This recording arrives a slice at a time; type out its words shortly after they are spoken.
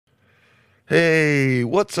Hey,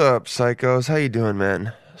 what's up, psychos? How you doing,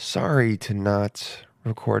 man? Sorry to not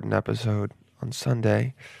record an episode on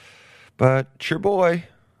Sunday, but it's your boy,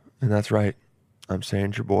 and that's right, I'm saying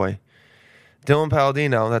it's your boy, Dylan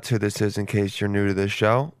Palladino. That's who this is, in case you're new to this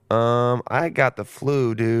show. I got the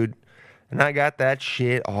flu, dude, and I got that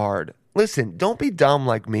shit hard. Listen, don't be dumb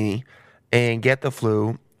like me and get the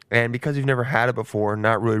flu, and because you've never had it before,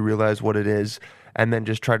 not really realize what it is, and then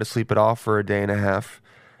just try to sleep it off for a day and a half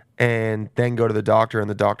and then go to the doctor and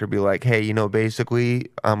the doctor be like, hey,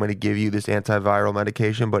 basically I'm going to give you this antiviral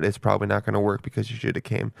medication, but it's probably not going to work because you should have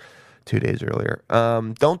came 2 days earlier.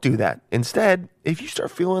 Don't do that. Instead, if you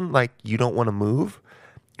start feeling like you don't want to move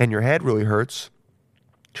and your head really hurts,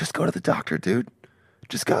 just go to the doctor, dude.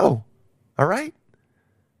 Just go. All right?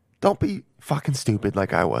 Don't be fucking stupid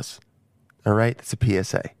like I was. All right? It's a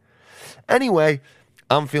PSA. Anyway,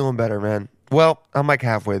 I'm feeling better, man. Well, I'm like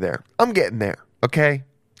halfway there. I'm getting there, okay?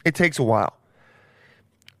 It takes a while.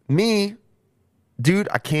 Me, dude,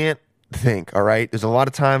 I can't think, all right? There's a lot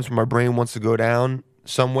of times when my brain wants to go down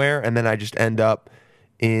somewhere and then I just end up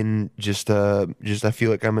in I feel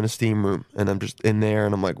like I'm in a steam room and I'm just in there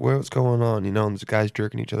and I'm like, what's going on? And there's guys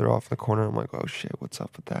jerking each other off in the corner. I'm like, oh shit, what's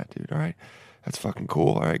up with that, dude? All right. That's fucking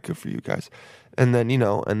cool. All right, good for you guys. And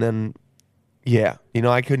then, yeah,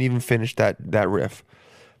 I couldn't even finish that riff.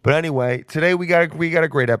 But anyway, today we got a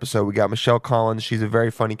great episode. We got Michelle Collins. She's a very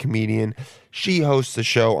funny comedian. She hosts a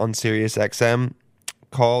show on Sirius XM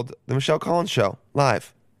called The Michelle Collins Show,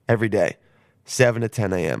 live every day, 7 to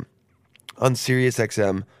 10 a.m. on Sirius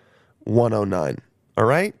XM 109. All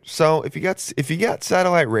right? So if you got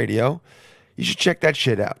satellite radio, you should check that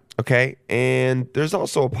shit out, okay? And there's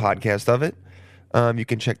also a podcast of it. You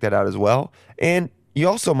can check that out as well. And you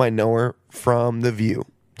also might know her from The View.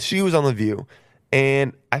 She was on The View.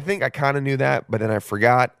 And I think I kind of knew that, but then I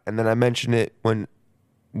forgot. And then I mentioned it when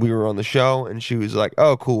we were on the show, and she was like,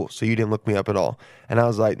 oh, cool. So you didn't look me up at all. And I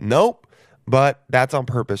was like, nope, but that's on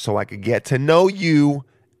purpose so I could get to know you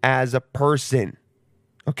as a person.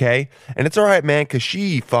 Okay? And it's all right, man, because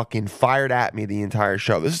she fucking fired at me the entire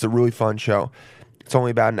show. This is a really fun show. It's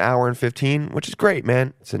only about an hour and 15, which is great,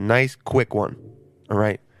 man. It's a nice, quick one. All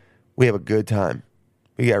right? We have a good time.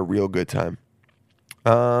 We got a real good time.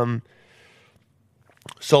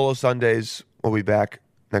 Solo Sundays, we'll be back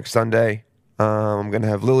next Sunday. I'm going to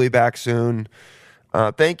have Lily back soon.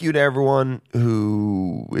 Thank you to everyone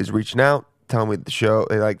who is reaching out, telling me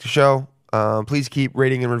they like the show. Please keep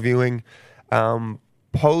rating and reviewing.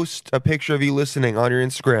 Post a picture of you listening on your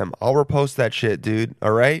Instagram. I'll repost that shit, dude.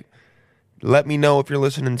 All right? Let me know if you're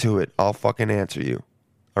listening to it. I'll fucking answer you.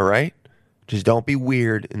 All right? Just don't be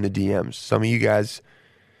weird in the DMs. Some of you guys,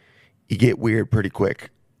 you get weird pretty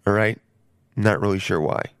quick. All right? Not really sure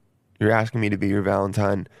why. You're asking me to be your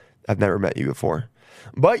Valentine. I've never met you before.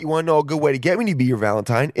 But you want to know a good way to get me to be your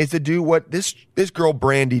Valentine is to do what this girl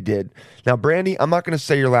Brandy did. Now, Brandy, I'm not going to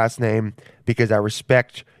say your last name because I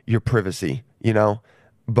respect your privacy,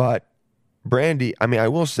 But Brandy, I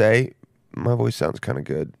will say my voice sounds kind of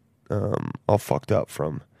good. All fucked up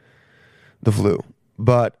from the flu.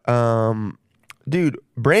 But, dude,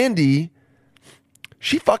 Brandy,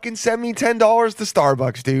 she fucking sent me $10 to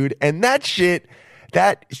Starbucks, dude. And that shit,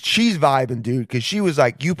 she's vibing, dude. Because she was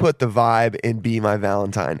like, you put the vibe in Be My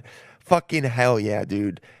Valentine. Fucking hell yeah,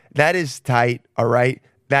 dude. That is tight, all right?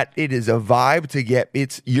 That it is a vibe to get.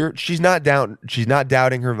 She's not doubting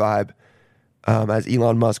her vibe, as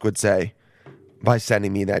Elon Musk would say, by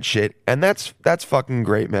sending me that shit. And that's fucking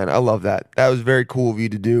great, man. I love that. That was very cool of you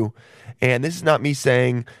to do. And this is not me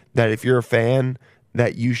saying that if you're a fan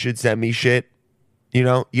that you should send me shit. You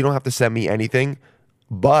don't have to send me anything,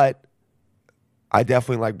 but I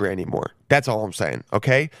definitely like Brandy more. That's all I'm saying,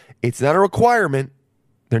 okay? It's not a requirement.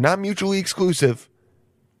 They're not mutually exclusive.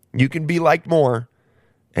 You can be liked more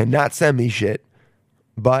and not send me shit,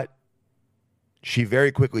 but she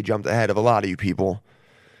very quickly jumped ahead of a lot of you people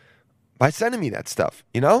by sending me that stuff,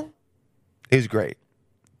 It was great.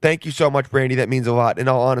 Thank you so much, Brandy. That means a lot. In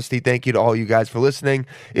all honesty, thank you to all you guys for listening.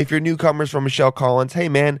 If you're newcomers from Michelle Collins, hey,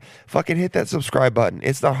 man, fucking hit that subscribe button.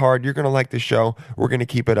 It's not hard. You're going to like the show. We're going to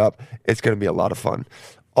keep it up. It's going to be a lot of fun.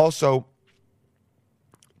 Also,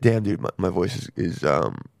 damn, dude, my voice is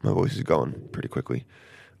going pretty quickly.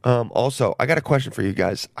 Also, I got a question for you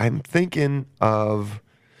guys. I'm thinking of,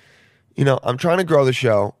 I'm trying to grow the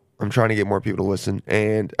show. I'm trying to get more people to listen.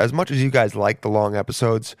 And as much as you guys like the long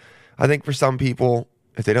episodes, I think for some people,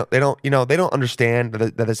 if they don't understand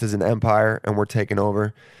that this is an empire and we're taking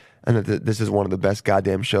over, and that this is one of the best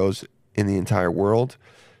goddamn shows in the entire world.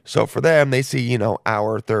 So for them, they see,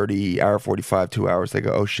 hour 30, hour 45, 2 hours. They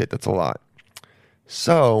go, oh shit, that's a lot.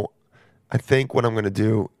 So I think what I'm going to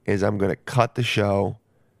do is I'm going to cut the show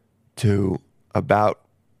to about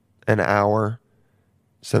an hour,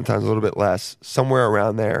 sometimes a little bit less, somewhere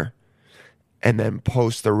around there, and then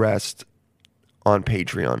post the rest on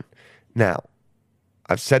Patreon. Now,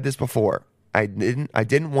 I've said this before. I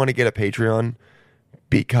didn't want to get a Patreon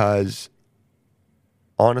because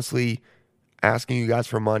honestly, asking you guys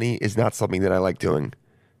for money is not something that I like doing.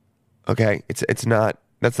 Okay? It's not,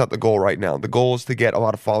 that's not the goal right now. The goal is to get a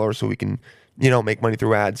lot of followers so we can, make money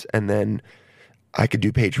through ads, and then I could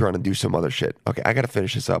do Patreon and do some other shit. Okay, I got to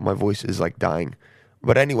finish this up. My voice is like dying.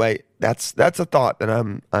 But anyway, that's a thought that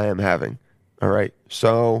I am having. All right?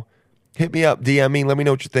 So, hit me up, DM me, let me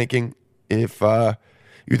know what you're thinking. If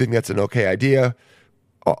you think that's an okay idea.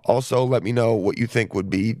 Also, let me know what you think would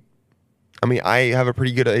be. I mean, I have a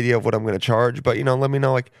pretty good idea of what I'm going to charge, but, let me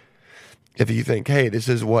know, like, if you think, hey, this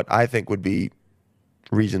is what I think would be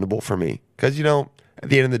reasonable for me. Because, at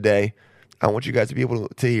the end of the day, I want you guys to be able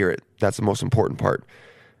to hear it. That's the most important part.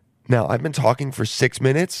 Now, I've been talking for 6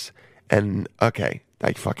 minutes, and, okay,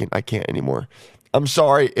 I can't anymore. I'm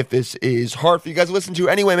sorry if this is hard for you guys to listen to.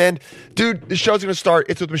 Anyway, man, dude, the show's going to start.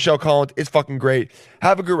 It's with Michelle Collins. It's fucking great.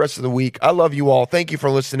 Have a good rest of the week. I love you all. Thank you for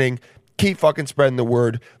listening. Keep fucking spreading the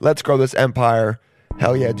word. Let's grow this empire.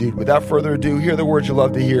 Hell yeah, dude. Without further ado, hear the words you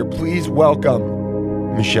love to hear. Please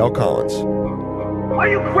welcome Michelle Collins. Are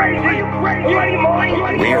you crazy? Are you crazy? Are you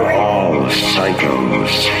mine? We're all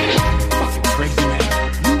psychos. Crazy man.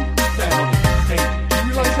 Hey, you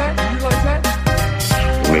realize that? You realize that?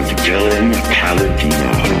 With Dylan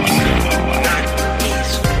Paladino.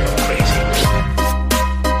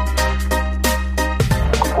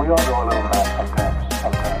 We all go a little mad sometimes.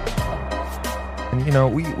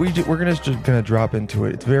 And we're gonna drop into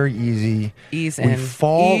it. It's very easy. Ease We in.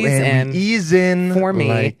 fall Ease in. in. We ease in For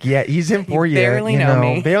me. ease in for you. barely know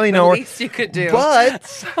me. Barely The know her. least you could do.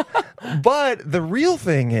 But the real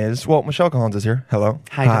thing is, well, Michelle Collins is here. Hello.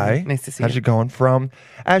 Hi, Dylan. Nice to see How's you. it going?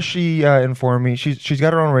 As she informed me, she's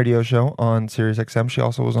got her own radio show on Sirius XM. She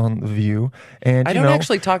also was on The View. And I don't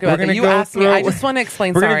actually talk about that. You asked me. I just want to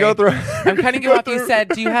explain. We're Sorry. gonna go through. I'm cutting you off. You said,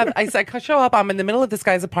 "Do you have?" I said, "Show up. I'm in the middle of this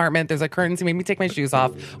guy's apartment. There's like curtains. He made me take my shoes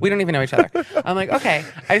off. We don't even know each other." I'm like, "Okay."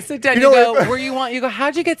 I sit down. You go, "Where you want?" You go,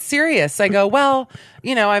 "How'd you get serious?" I go, "Well,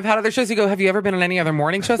 I've had other shows." You go, "Have you ever been on any other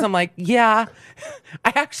morning shows?" I'm like, "Yeah."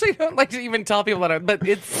 I actually don't like to even tell people that, but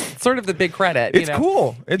it's sort of the big credit. It's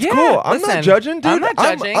cool. It's Yeah, cool. I'm listen, not judging, dude. I'm not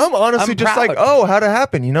judging. I'm honestly I'm just proud. like, oh, how'd it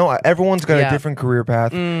happen? Everyone's got a Yeah. different career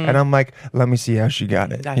path, and I'm like, let me see how she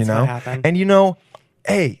got it. That's what happened. And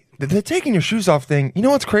hey, the taking your shoes off thing. You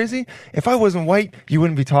know what's crazy? If I wasn't white, you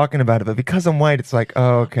wouldn't be talking about it. But because I'm white, it's like,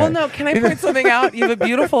 oh, okay. Well, no, can I point something out? You have a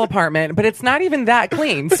beautiful apartment, but it's not even that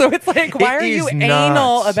clean. So it's like, why It are you is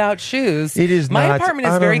anal not. about shoes? It is My not. apartment I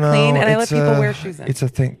is don't very clean, know. and I let It's people a- wear shoes in. It's a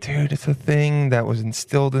thing, dude. It's a thing that was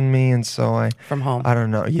instilled in me, and so From home. I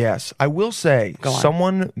don't know. Yes, I will say. Go on.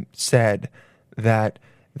 Someone said that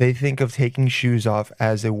they think of taking shoes off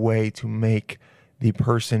as a way to make the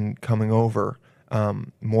person coming over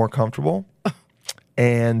more comfortable,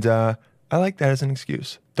 and I like that as an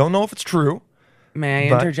excuse. Don't know if it's true. May I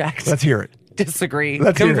but interject? Let's hear it. Disagree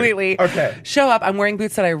Let's hear it. completely. Okay. Show up. I'm wearing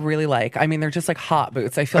boots that I really like. I mean, they're just like hot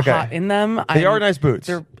boots. I feel Okay. hot in them. They are nice boots.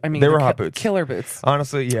 They They were were hot boots. Killer boots.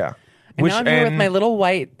 Honestly, yeah. And now I'm here with my little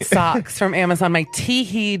white socks from Amazon. My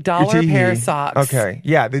Teehee $1 pair of socks. Okay.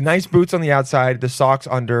 Yeah, the nice boots on the outside, the socks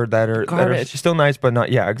under that are Garbage. still nice, but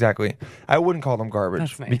not. Yeah, exactly. I wouldn't call them garbage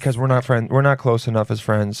That's nice. because we're not friends. We're not close enough as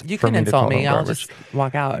friends. You for can me to call insult me. them I'll garbage. just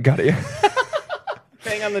walk out. Got it.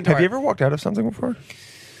 Bang on the door. Have you ever walked out of something before?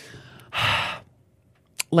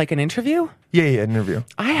 Like an interview? Yeah, an interview.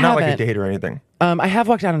 I Not like a haven't. date or anything. I have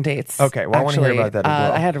walked out on dates. Okay, well, I wanna hear actually. about that as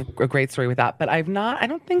well. I had a great story with that, but I've not. I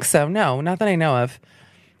don't think so. No, not that I know of.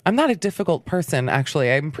 I'm not a difficult person,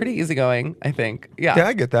 actually. I'm pretty easygoing, I think. Yeah. Yeah,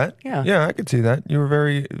 I get that. Yeah. I could see that. You were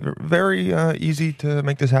very, very easy to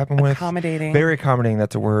make this happen with. Accommodating. Very accommodating.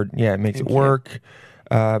 That's a word. Yeah, it makes Thank it you. work.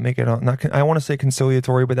 Make it not. I want to say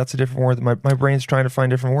conciliatory, but that's a different word. My brain's trying to find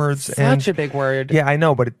different words. Such a big word. Yeah, I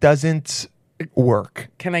know, but it doesn't work.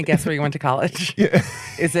 Can I guess where you went to college?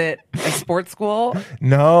 Is it a sports school?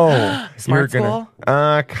 No. Smart You're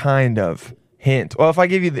gonna, kind of. Hint. Well, if I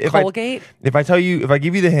give you the Colgate? if I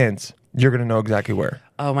give you the hints, you're gonna know exactly where.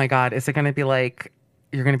 Oh my God. Is it going to be like,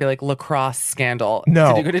 you're going to be like lacrosse scandal? No.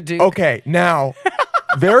 Did you go to Duke? Okay, now,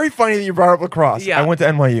 very funny that you brought up lacrosse. Yeah. I went to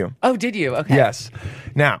NYU. Oh, did you? Okay. Yes.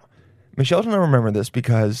 Now, Michelle doesn't remember this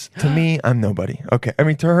because to me, I'm nobody. Okay. I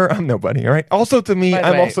mean, to her, I'm nobody. All right. Also, to me, By the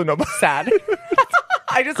I'm way, also nobody. Sad.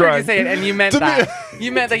 I just heard you Crying. say it, and you meant To me- that.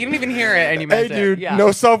 You meant that. You didn't even hear it, and you Hey, meant it. dude, Yeah.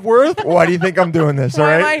 no self worth. Why do you think I'm doing this? Why all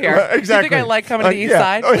right, am I here? Well, exactly. You think I like coming to the east Yeah.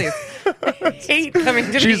 side? Please. I hate coming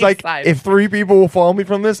to the She's east like, side. if 3 people will follow me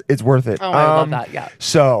from this, it's worth it. Oh, I love that, yeah.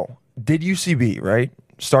 So, did UCB, right?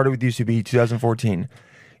 Started with UCB 2014.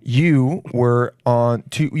 You were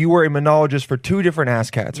you were a monologist for 2 different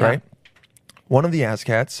ASCATs, Yeah. right? One of the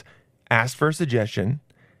ASCATs asked for a suggestion.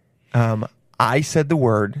 I said the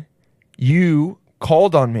word. You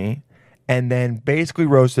called on me and then basically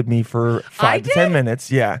roasted me for 5 to 10 did?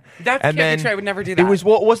 minutes. Yeah. That and can't be true. I would never do It that. was,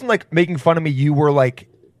 well, it wasn't like making fun of me. You were like,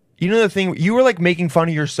 you know the thing, you were like making fun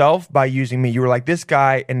of yourself by using me. You were like, this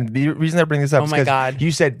guy, and the reason I bring this up Oh is my because God.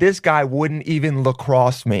 you said this guy wouldn't even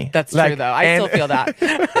lacrosse me. That's Like, true, though. I and- still feel that.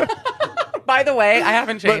 By the way, I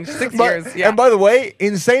haven't changed. 6 years. Yeah. And by the way,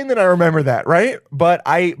 insane that I remember that, right? But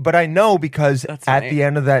I know because That's at funny. the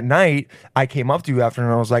end of that night, I came up to you after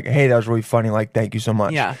and I was like, "Hey, that was really funny. Like, thank you so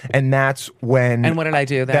much." Yeah. And that's when. And what did I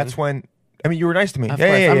do then? That's when. I mean, you were nice to me. Of yeah,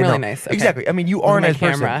 course. yeah, yeah, I'm really no. nice. Okay. Exactly. I mean, you are a Where's nice my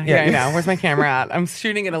person. camera? Yeah, I know. Where's my camera at? I'm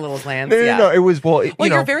shooting at a little glance. No, yeah. no, it was well. Well, you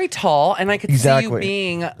know, you're very tall, and I could see Exactly. you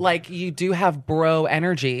being like you do have bro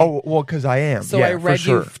energy. Oh well, because I am. so yeah, I read for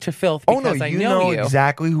sure. you to filth Oh because no, I you know you.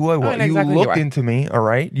 exactly who I was. know You exactly who you looked are. into me, all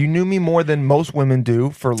right. You knew me more than most women do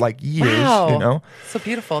for like years. Wow. You know. So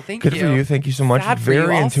beautiful. Thank Good you. for you. Thank you so much. Sad for you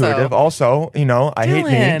Very also. intuitive. Also, you know, I hate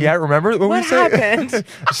Dylan, me. Yeah, remember when what we say happened?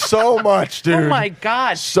 so much, dude. Oh my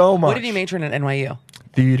God. So much. What did you major in at NYU?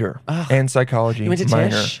 Theater and psychology. You went to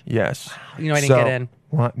minor. Tisch? Yes. You know I didn't get in.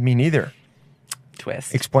 What? Me neither.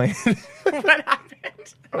 Twist. Explain. What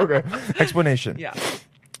happened? Okay. Explanation. Yeah.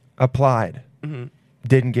 Applied.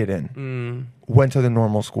 Didn't get in. Went to the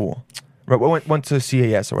normal school. Right. Went to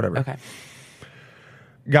CAS or whatever. Okay.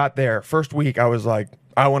 Got there. First week, I was like,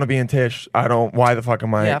 I want to be in Tisch. I don't. Why the fuck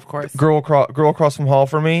am I? Yeah, of course. Girl across from hall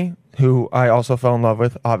for me, who I also fell in love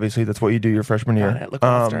with. Obviously, that's what you do your freshman year. it.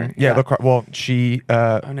 Lacrosse her. Yeah. Yeah. Well, she.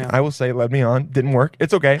 no. I will say, led me on. Didn't work.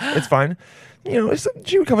 It's okay. It's fine. You know,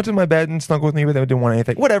 she would come into my bed and snuggle with me, but they didn't want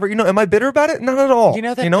anything. Whatever. You know, am I bitter about it? Not at all. You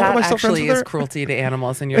know that am that I still friends actually with is her? cruelty to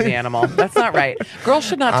animals, and you're the animal. That's not right. Girls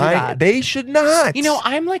should not do that. They should not. You know,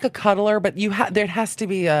 I'm like a cuddler, but there has to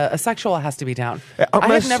be a sexual has to be down. I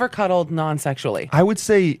unless- have never cuddled non-sexually. I would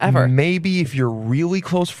say Ever. maybe if you're really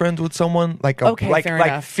close friends with someone, like Okay, fair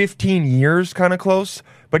enough. 15 years kind of close.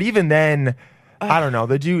 But even then, I don't know.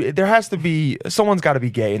 There has to be someone's got to be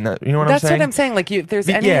gay in that. You know what That's I'm saying? what I'm saying. Like, if there's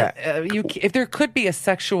any, Yeah. if there could be a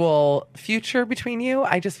sexual future between you,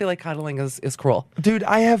 I just feel like cuddling is cruel. Dude,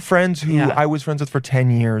 I have friends who Yeah. I was friends with for 10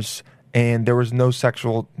 years. And there was no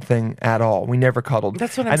sexual thing at all. We never cuddled.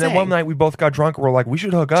 That's what I'm And then one saying. night we both got drunk. We're like, we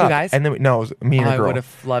should hook up. guys? And then no, it was me and a I girl. would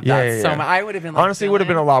have loved that so much. I would have been like, honestly, it would have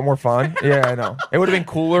been a Dylan. lot more fun. Yeah, I know. It would have been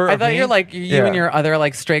cooler. I of thought me. you're like you Yeah. and your other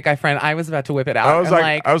like straight guy friend. I was about to whip it out. I was and,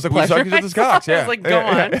 like, we pleasure suck each other's myself. cocks. I Yeah. was like, go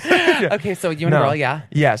Yeah. on. Yeah. Okay, so you and a No. girl, yeah.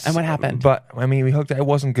 Yes. And what happened? But I mean, we hooked. It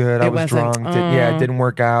wasn't good. I It was wasn't. drunk. It didn't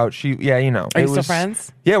work out. She, yeah, you know. Are it you still was-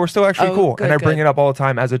 friends? Yeah, we're still actually Oh, cool. good, And I bring good. it up all the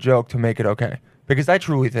time as a joke to make it okay because I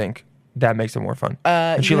truly think that makes it more fun.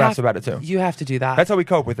 And she You laughs have- about it too. You have to do that. That's how we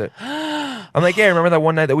cope with it. I'm like, yeah, remember that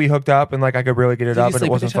one night that we hooked up and like I could really get it Did you up and sleep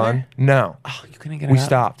it with wasn't each other? fun? No. Oh, you couldn't get We it up?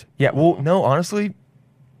 stopped. Yeah. Well, no, honestly,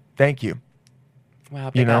 thank you. Wow,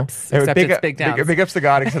 big You know, ups. Except it's big downs. big ups to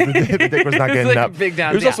God. Except the dick was not It's getting like up. big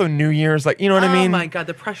downs, It was yeah. also New Year's, like you know what I mean. Oh my God,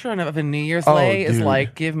 the pressure of a New Year's Oh, lay is dude.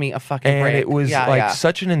 like, give me a fucking And break. it was Yeah, like yeah.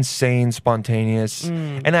 such an insane, spontaneous.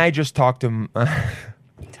 And I just talked to him.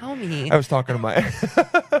 Tell me. I was talking to my.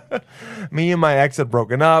 Me and my ex had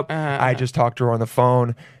broken up. I just talked to her on the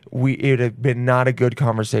phone. It had been not a good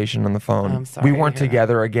conversation on the phone. I'm sorry We to weren't hear that.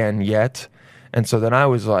 together again yet, and so then I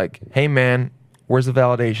was like, "Hey man, where's the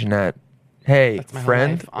validation at? Hey That's my whole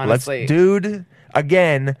friend, life, honestly. let's dude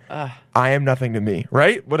again. I am nothing to me,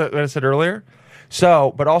 right? What I said earlier.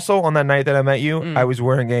 So, but also on that night that I met you, Mm. I was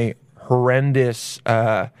wearing a horrendous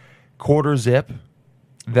quarter zip.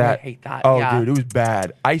 That I hate that, Oh, yeah. dude, it was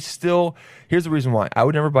bad. Here's the reason why. I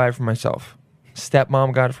would never buy it for myself.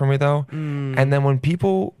 Stepmom got it for me though. And then when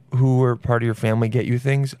people who are part of your family get you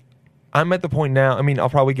things, I'm at the point now, I mean, I'll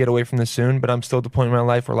probably get away from this soon, but I'm still at the point in my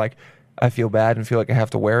life where like I feel bad and feel like I have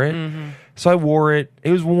to wear it. So I wore it.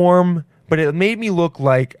 It was warm, but it made me look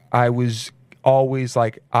like I was always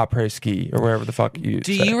like après ski or whatever the fuck you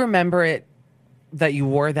Do say. you remember it that you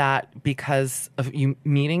wore that because of you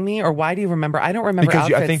meeting me, or why do you remember? I don't remember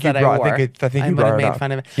Because outfits I think you that brought- I wore. I think you would brought have it made up.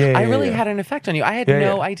 fun of it. Yeah, I yeah, really yeah. had an effect on you. I had Yeah,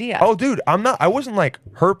 no yeah. idea. Oh, dude, I wasn't like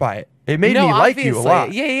hurt by it. It made No, me like you a obviously.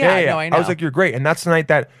 lot. Yeah, no, I I was know. like, you're great. And that's the night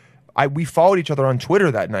that we followed each other on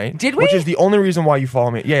Twitter that night. Did we? Which is the only reason why you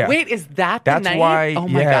follow me. Yeah. Wait, is that the That's night? why- Oh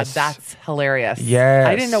my yes. god, that's hilarious. Yes.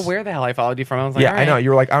 I didn't know where the hell I followed you from. I was like, Yeah, all I know. right. You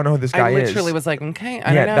were like, I don't know who this guy I is. literally was like, okay,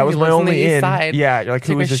 I Yeah, don't know. that was He my lives on only the east in. side. Yeah, you're like, Take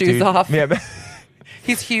who my is this shoes dude? off. Yeah.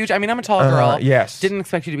 He's huge. I mean, I'm a tall girl. Yes. Didn't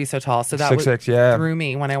expect you to be so tall. So that 6'6", yeah. threw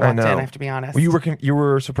me when I walked in. know. I have to be honest. Well, you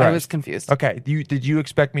were surprised. I was confused. Okay. Did you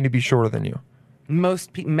expect me to be shorter than you?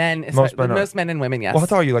 Most men, Most men are. most men and women, yes. Well, how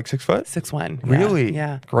tall are you? Like 6 foot? 6'1". Really?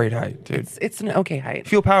 Yeah. Great height, dude. It's an okay height.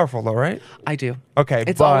 Feel powerful though, right? I do. Okay,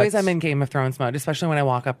 It's but- always I'm in Game of Thrones mode, especially when I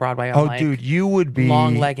walk up Broadway. I'm Oh, like dude, you would be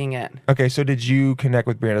long legging it. Okay, so did you connect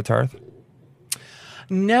with Brianna Tarth?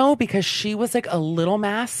 No, because she was like a little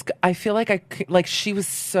mask. I feel like she was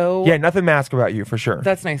so. Yeah, nothing mask about you for sure.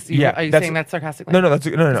 That's nice. Yeah, Are you that's- saying that sarcastically? No, that's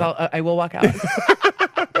no. 'Cause I will walk out.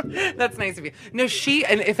 That's nice of you. No,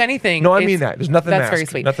 and if anything, No, I mean that. There's nothing That's masked. very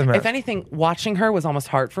sweet. Nothing masked. If anything, watching her was almost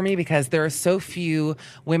hard for me because there are so few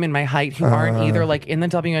women my height who aren't either like in the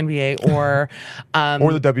WNBA or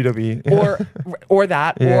Or the WWE. or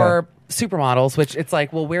that Yeah. or supermodels, which it's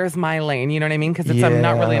like, well, where's my lane? You know what I mean? Because I'm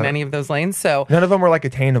not really in Yeah. any of those lanes. So None of them are like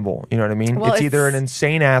attainable. You know what I mean? Well, it's either it's- an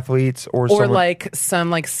insane athlete or or someone, like some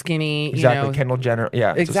like skinny, exactly you know, Kendall Jenner. Yeah,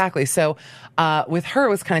 it's just- exactly. So with her, it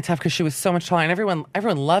was kind of tough because she was so much taller, and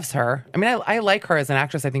everyone loves her. I mean, I like her as an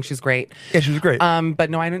actress. I think she's great. yeah, she was great. But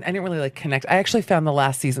no, I didn't really like connect. I actually found the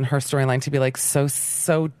last season her storyline to be like so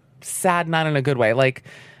sad, not in a good way. Like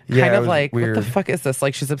Yeah, kind it of was like weird. what the fuck is this?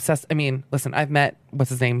 Like she's obsessed. I mean, listen, I've met what's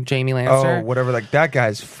his name, Jamie Lannister. Oh, whatever. Like that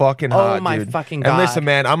guy's fucking hot. my dude. fucking And God. listen,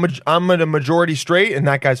 man, I'm a majority straight, and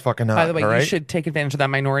that guy's fucking hot. By the way, all right? you should take advantage of that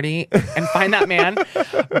minority and find that man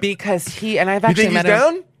because and I've You actually think he's met him.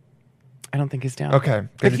 down? I don't think he's down. Okay,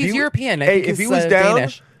 But 'Cause if he's he- European. I Hey, think if he's, he was down,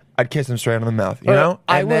 Danish. I'd kiss him straight on the mouth. You know,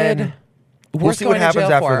 I And would. then we'll Worth see what going to happens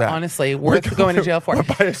jail after for, that. honestly. Worth going to jail for.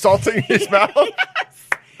 By assaulting his mouth.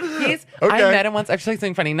 He's. Okay. I met him once. Actually,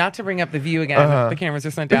 something funny. Not to bring up the View again. The cameras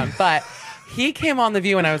are sent down, but he came on the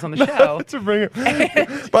View when I was on the show. To bring it.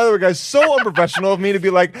 By the way, guys, so unprofessional of me to be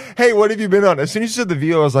like, "Hey, what have you been on?" As soon as you said the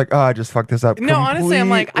View, I was like, "Oh, I just fucked this up." No, honestly, I'm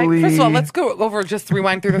like, first of all, completely. let's go over, just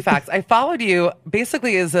rewind through the facts. I followed you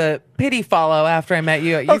basically as a pity follow after I met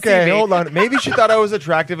you at UCB. Okay, hold on. Maybe she thought I was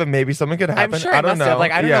attractive, and maybe something could happen. I'm sure I it don't must know. have.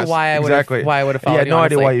 Like, I don't Yes, know why I would exactly. have followed Yeah, you. no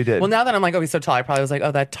idea honestly. why you did. Well, now that I'm like, oh, he's so tall, I probably was like,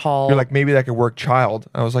 oh, that tall. You're like, maybe that could work. Child,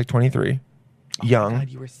 I was like 23, young. God,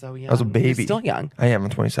 you were so young. I was a baby. You're still young. I am. I'm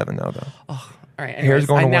 27 now, though. All right. Hair's Anyways,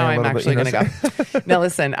 going away now a I'm little bit, actually you going know, to go. Now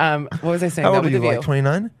listen. What was I saying? How That old are with you? the View. Like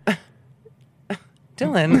 29?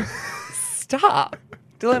 Dylan, stop.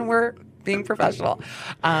 Dylan, we're being professional.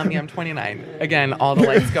 Yeah, I'm 29. Again, all the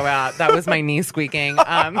lights go out. That was my knee squeaking.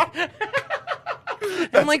 I'm like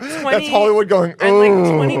 20. That's Hollywood going. I'm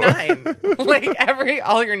 "Ooh." like 29. Like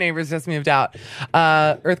all your neighbors just moved out.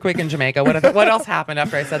 Earthquake in Jamaica. What else happened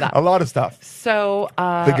after I said that? A lot of stuff. So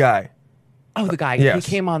The guy. Oh, the guy. Yes.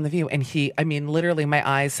 He came on The View, and I mean, literally, my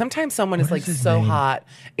eyes. Sometimes someone is like is his so name? hot.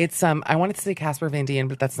 It's I wanted to say Casper Van Dien,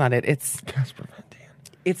 but that's not it. It's Casper Van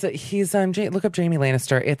Dien. he's look up Jamie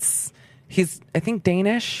Lannister. He's I think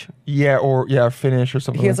Danish. Yeah, or Finnish or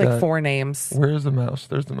something. He has like that. 4 names. Where's the mouse?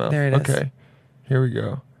 There's the mouse. There it is. Okay, here we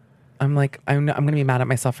go. I'm gonna be mad at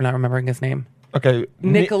myself for not remembering his name. Okay,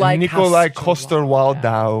 Nikolai Nikolai Coster-Waldau.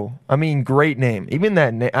 Coster-Waldau. I mean, great name. Even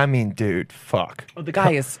that name. I mean, dude, fuck. Oh, the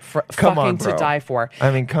guy is come fucking on, to bro. die for.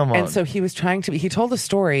 I mean, come on. And so he was he told a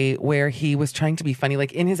story where he was trying to be funny,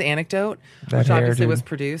 like in his anecdote, That which hair, obviously dude. was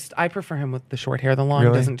produced. I prefer him with the short hair. The long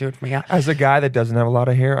Really? doesn't do it for me. Yeah. As a guy that doesn't have a lot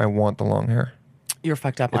of hair, I want the long hair. You're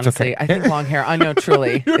fucked up, It's honestly. okay. I think long hair. I know,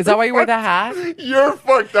 truly. Is that why you wear that hat? You're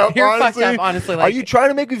fucked up, You're fucked up, honestly, Are like- you trying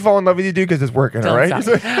to make me fall in love with you, dude? Because it's working, all Dylan,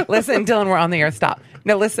 right? stop. Listen, Dylan, we're on the air. Stop.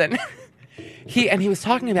 No, listen. He was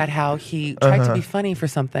talking about how he tried to be funny for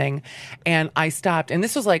something, and I stopped. And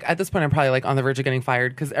this was like, at this point, I'm probably like on the verge of getting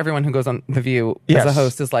fired because everyone who goes on The View as a Yes.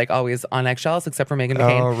 host is like always on eggshells, except for Meghan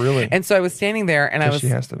McCain. Oh, really? And so I was standing there, and I was She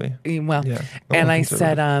has to be. well, Yeah. and I conservative.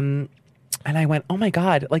 said, and I went, oh my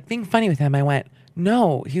God, like being funny with him. I went,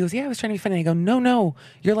 no. He goes, yeah, I was trying to be funny. I go, no,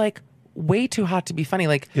 you're like way too hot to be funny.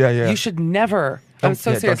 Like, Yeah. you should never. I was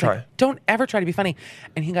so Don't serious. try. Like, don't ever try to be funny.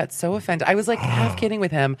 And he got so offended. I was like half kidding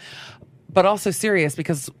with him, but also serious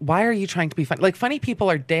because why are you trying to be funny? Like, funny people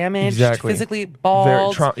are damaged, Exactly. physically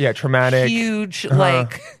bald, traumatic. huge. Uh-huh.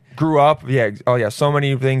 Like, Grew up. Yeah. Oh, yeah. So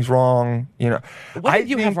many things wrong. You know. what did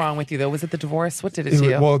you have wrong with you though? Was it the divorce? What did it It to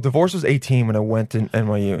was- you? well, divorce was 18 when I went to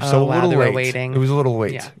NYU, so Oh, a wow, little they were late. waiting. It was a little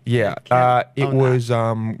late. Yeah. Yeah. Can't It own was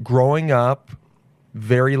growing up,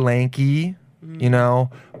 very lanky. You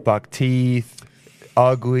know, buck teeth,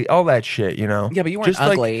 ugly, all that shit, you know. Yeah, but you weren't Just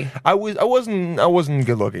like, ugly. I wasn't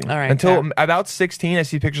good looking. All right, until fair. about 16. I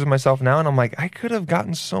see pictures of myself now, and I'm like, I could have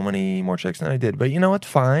gotten so many more chicks than I did. But you know what?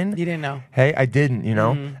 Fine. You didn't know. Hey, I didn't. You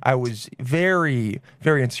know, I was very,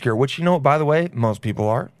 very insecure. Which, you know, by the way, most people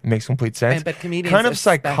are. Makes complete sense. But comedians kind of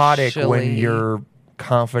psychotic when especially- you're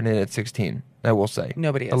confident at 16. I will say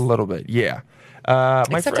Nobody a is. little bit. Yeah. My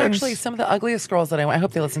Except friends, actually, some of the ugliest girls that I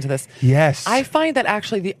hope they listen to this. Yes. I find that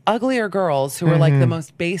actually the uglier girls who are like the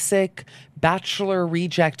most basic bachelor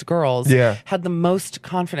reject girls Yeah. had the most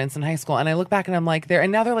confidence in high school. And I look back and I'm like,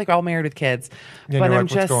 and now they're like all married with kids. Yeah, but you're I'm like,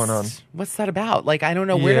 what's just, going on? what's that about? Like, I don't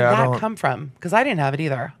know. Where Yeah, I did that don't- come from? Because I didn't have it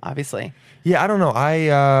either, obviously. Yeah, I don't know.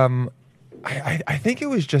 I think it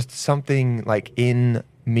was just something like in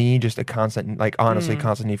me, just a constant, like honestly,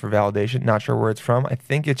 constant need for validation. Not sure where it's from. I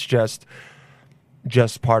think it's just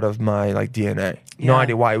part of my like DNA. No Yeah.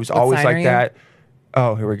 idea why. It was What always sign are like you? that.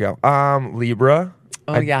 Oh, here we go. Libra.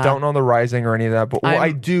 Oh, I yeah. don't know the rising or any of that, but well, I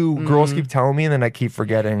I'm- do. Girls keep telling me, and then I keep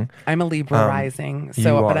forgetting. I'm a Libra rising, you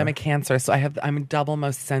so but are. I'm a Cancer, so I'm double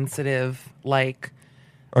most sensitive. Like,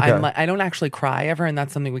 Okay. I don't actually cry ever, and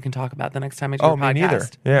that's something we can talk about the next time I do Oh, a me podcast. neither.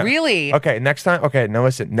 Yeah. Really? Okay, next time. Okay, no,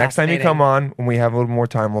 listen. Next time you Fascinating. come on, when we have a little more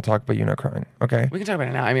time, we'll talk about you not crying. Okay. We can talk about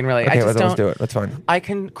it now. I mean, really, Okay, I just let's don't. do it. That's fine. I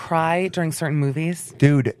can cry during certain movies.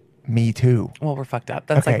 Dude, me too. Well, we're fucked up.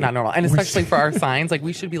 That's Okay. like not normal, and We're especially for our signs, like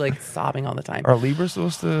we should be like sobbing all the time. Are Libras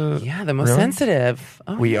supposed to? Yeah, the most Really? sensitive.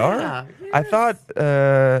 Oh, We yeah. are. I thought.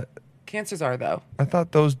 Cancers are though. I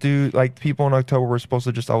thought those dudes, like people in October, were supposed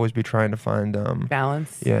to just always be trying to find.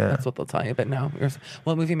 Balance. Yeah. that's what they'll tell you. But no,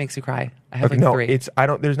 what movie makes you cry? I have Okay, like no, 3. it's I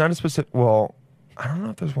don't. There's not a specific. Well, I don't know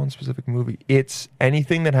if there's one specific movie. It's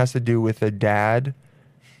anything that has to do with a dad.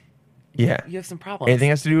 Yeah. You have some problems. Anything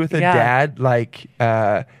has to do with a Yeah. dad, like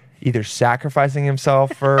either sacrificing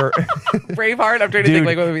himself for. Braveheart. I'm trying to Dude, think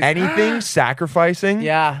like what movies. anything sacrificing.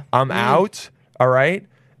 Yeah. I'm out. All right.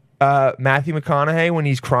 Matthew McConaughey when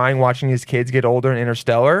he's crying watching his kids get older in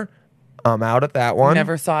Interstellar. I'm out at that one.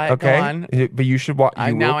 Never saw it. Go Okay, on. But you should watch.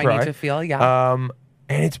 You Now will I cry. need to feel. Yeah.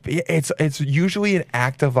 And it's usually an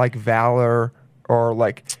act of like valor or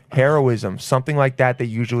like heroism, something like that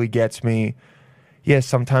usually gets me. Yes,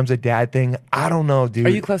 sometimes a dad thing. I don't know, dude. Are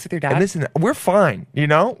you close with your dad? And listen, we're fine. You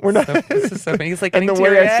know, we're not. This is so funny. He's like and getting the way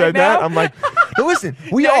I teary-eyed said now. that, I'm like, no, listen,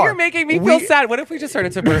 we Now are. you're making me feel sad. What if we just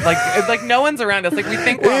started to like no one's around us? Like we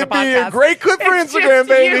think we're on a It'd be podcast. a great clip for It's Instagram, just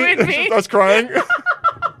you baby. and It's me. just us crying.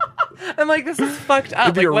 I'm like, this is fucked up.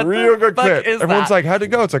 It'd be Like, a what real the good fuck clip. is Everyone's that? like, how'd it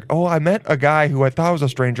go? It's like, oh, I met a guy who I thought was a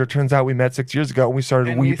stranger. Turns out we met 6 years ago and we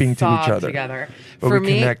started And we weeping to each sobbed other. together. But For we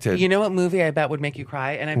me, connected. you know what movie I bet would make you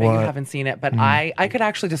cry, and I bet you What? haven't seen it, but I could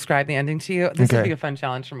actually describe the ending to you. This would Okay. be a fun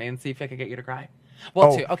challenge for me, and see if I could get you to cry.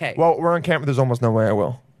 Well, two. Okay. Well, we're on camera. There's almost no way I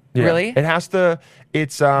will. Yeah. Really? It has to.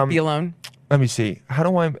 It's Be alone. Let me see. How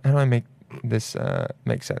do I make this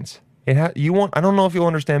make sense? You won't. I don't know if you'll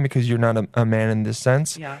understand because you're not a man in this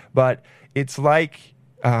sense. Yeah. But it's like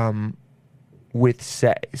with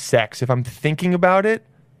sex. If I'm thinking about it,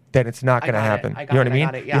 then it's not I going to got it. happen. I You got know what it. I I mean?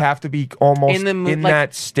 got it, yeah. You have to be almost In the in like,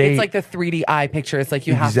 that state. It's like the 3D eye picture. It's like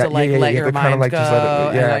you have to like yeah, let you your have to kinda, mind like, go. just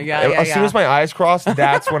let it- and, yeah. As soon as my eyes cross,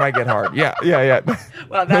 that's when I get hard. Yeah.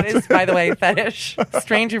 Well, that is, by the way, fetish.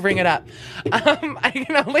 Strange you bring it up. I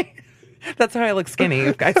can only. That's how I look skinny.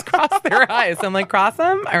 If guys cross their eyes, I'm like, cross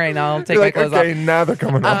them. All right, now I'll take You're my like, clothes okay, off. now they're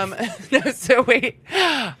coming off. No, so wait.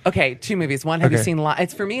 Okay, 2 movies. One, have you Okay. seen?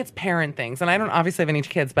 It's for me, it's parent things, and I don't obviously have any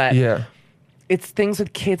kids, but Yeah. it's things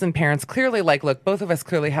with kids and parents. Clearly, like, look, both of us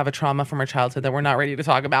clearly have a trauma from our childhood that we're not ready to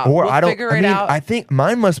talk about. Or we'll I don't. figure I it mean, out. I think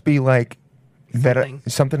mine must be like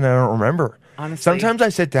something that I don't remember. Honestly. Sometimes I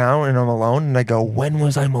sit down and I'm alone and I go, "When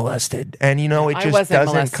was I molested?" And you know, it I just wasn't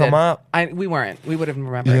doesn't molested. come up. We weren't. We would have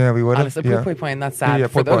remembered. Yeah, we would have. Honestly, Yeah. point. That's sad Yeah,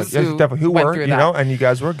 for point. those Yes, who definitely who went were, through you that. know, and you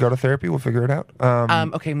guys were. Go to therapy. We'll figure it out.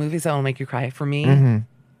 Okay, movies that will make you cry. For me, Mm-hmm.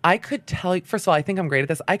 I could tell you, first of all, I think I'm great at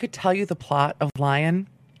this. I could tell you the plot of Lion.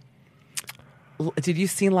 Did you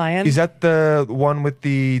see Lion? Is that the one with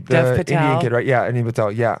the Dev Patel? Indian kid, right? Yeah, Indian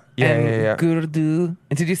Patel. Yeah, yeah. Gurdu.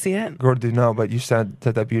 And did you see it? Gordo, no, but you said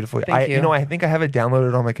that beautifully. Thank you. You know, I think I have it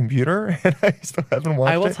downloaded on my computer, and I still haven't watched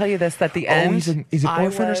it. I will tell you this: that the Oh, end. he's a I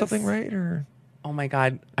boyfriend or was- something, right? Or Oh my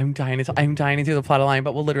God, I'm dying to do the plot of Lion,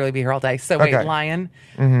 but we'll literally be here all day. So wait, Okay. Mm-hmm. Lion,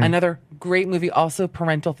 another great movie, also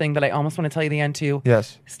parental thing that I almost want to tell you the end to.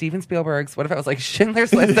 yes. Steven Spielberg's. What if I was like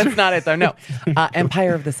Schindler's List? That's not it though. No,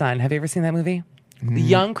 Empire of the Sun. Have you ever seen that movie? The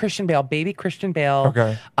young Christian Bale, baby Christian Bale.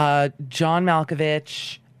 Okay. John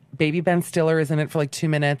Malkovich, baby Ben Stiller is in it for like 2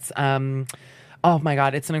 minutes. Oh my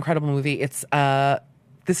God, it's an incredible movie. It's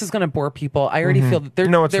this is going to bore people. I already feel that they're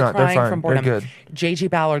No, it's they're not. They're crying fine. from They're boredom. good. J.G.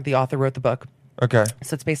 Ballard, the author, wrote the book. Okay.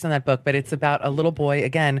 So it's based on that book, but it's about a little boy,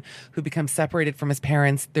 again, who becomes separated from his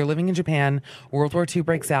parents. They're living in Japan. World War II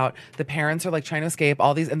breaks out. The parents are like trying to escape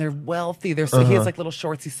all these, and they're wealthy. They're so, he has like little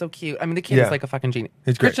shorts. He's so cute. I mean, the kid Yeah. is like a fucking genius.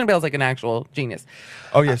 He's great. Christian Bale's like an actual genius.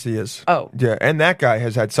 Oh yes, he is. Oh. yeah, and that guy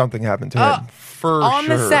has had something happen to him for On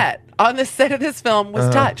sure. the set of this film was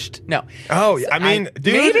touched. No. Oh, So I mean,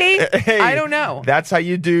 dude, maybe. hey, I don't know. That's how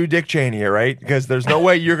you do Dick Cheney, right? Because there's no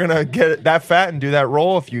way you're gonna get that fat and do that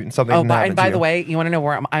role if something. Oh, didn't happen and by to the you. way, you want to know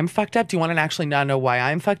where I'm fucked up? Do you want to actually not know why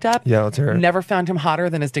I'm fucked up? Yeah, let's hear it. Never found him hotter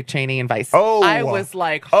than his Dick Cheney in Vice. Oh. I was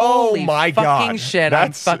like, Oh holy my fucking God. shit,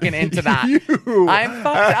 That's- I'm fucking into that. You I'm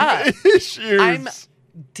fucked have up. Issues. I'm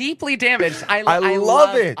deeply damaged. I love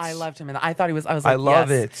loved it. I loved him, and I thought he was. I was like, I love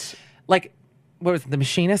yes. it. Like, what was it, The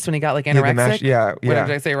Machinist when he got like Yeah, the anorexic? yeah. What did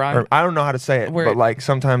I say wrong? Or, I don't know how to say it, We're but like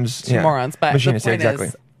sometimes two morons, but the machinist, point exactly.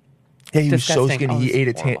 is Yeah, he was so disgusting. skinny. Oh, He it's ate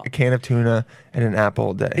a horrible. can of tuna and an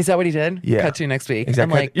apple a day. Is that what he did? Yeah. Cut to next week.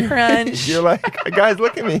 Exactly. I'm like, crunch. You're like, guys,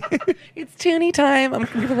 look at me. It's Toonie time.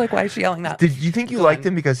 People are like, why is she yelling that? Did you think you Go liked on.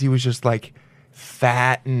 him because he was just like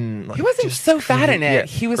fat and like, He wasn't just so fat in it. yeah.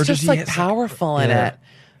 He was Or just he like has, powerful in yeah. it.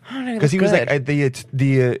 I don't know. Because he was like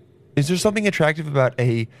good. is there something attractive about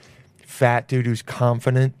a fat dude who's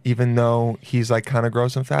confident even though he's like kind of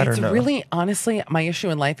gross and fat It's or no? really, honestly, my issue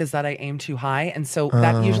in life is that I aim too high. And so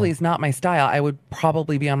that usually is not my style. I would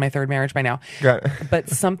probably be on my third marriage by now. Got it. But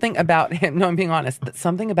something about him, no, I'm being honest,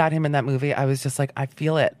 something about him in that movie, I was just like, I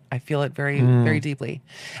feel it. I feel it very, Hmm. very deeply.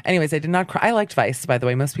 Anyways, I did not cry. I liked Vice, by the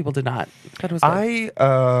way. Most people did not. But it was good.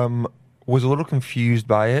 I was a little confused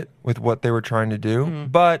by it with what they were trying to do,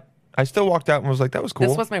 but I still walked out and was like, that was cool.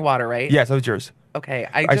 This was my water, right? Yes, that was yours. Okay.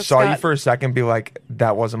 I just saw you got- for a second be like,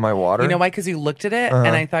 that wasn't my water. You know why? Because you looked at it and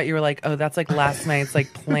I thought you were like, oh, that's like last night's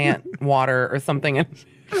like plant water or something. And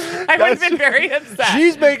I would have been very upset.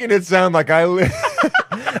 She's making it sound like I live.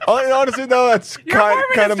 Honestly, though, that's Your apartment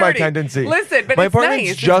kind is of my dirty. tendency. Listen, but my it's apartment's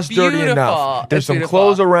nice. It's just dirty beautiful. enough. There's It's some beautiful.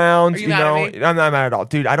 clothes around. Are you You mad know, at me? I'm not mad at all,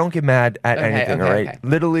 dude. I don't get mad at Okay, anything. okay, all right, okay.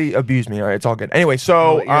 literally abuse me. All right, it's all good. Anyway, so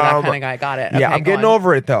Oh, you're that kind of guy. Got it. Yeah, Okay, I'm go getting on.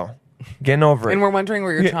 over it though. Getting over it. And we're wondering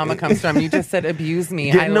where your trauma comes from. You just said abuse me.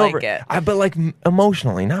 I Getting like over it. but like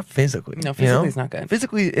emotionally, not physically. No, you physically know? is not good.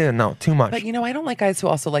 Physically, no, too much. But you know, I don't like guys who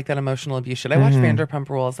also like that emotional abuse shit. I watch Vanderpump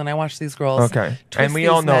Rules and I watch these girls. okay, twist and we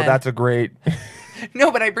all these know men. that's a great.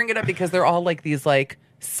 No, but I bring it up because they're all like these like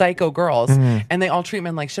psycho girls Mm-hmm. and they all treat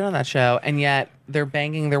men like shit on that show. And yet they're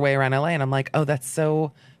banging their way around LA. And I'm like, oh, that's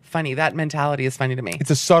so funny. That mentality is funny to me.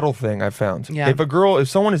 It's a subtle thing I've found. Yeah. If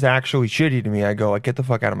someone is actually shitty to me, I go like, get the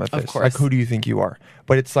fuck out of my face. course. Like, who do you think you are?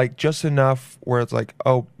 But it's like just enough where it's like,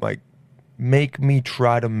 oh, like, make me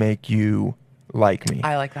try to make you like me.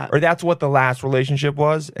 I like that. Or that's what the last relationship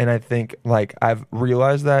was, and I think like I've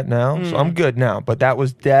realized that now, so Mm. I'm good now. But that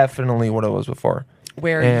was definitely what it was before.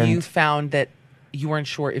 Where And- you found that you weren't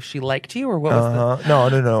sure if she liked you or what was the.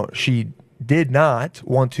 No. She did not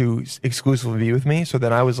want to exclusively be with me. So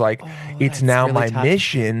then I was like, it's that's now really my tough.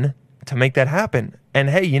 mission to make that happen. And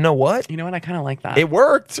hey, you know what? You know what? I kind of like that. It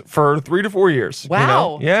worked for 3 to 4 years. you know?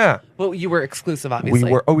 Wow. Yeah. Well, you were exclusive,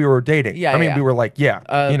 obviously. We were dating. Yeah, I mean, yeah. we were like,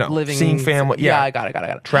 living, seeing family. Yeah. I got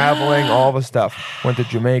it. Traveling, all the stuff. Went to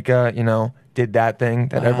Jamaica, did that thing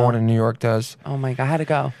that Wow. everyone in New York does. Oh my god, how'd it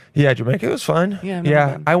go? Yeah, Jamaica was fun. Yeah, I've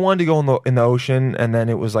never been. I wanted to go in the ocean, and then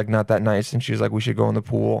it was like not that nice. And she was like, "We should go in the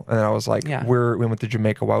pool." And I was like, Yeah. we went to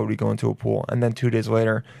Jamaica. Why would we go into a pool?" And then 2 days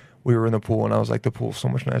later, we were in the pool, and I was like, "The pool's so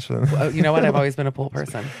much nicer than." Oh, you know what? I've always been a pool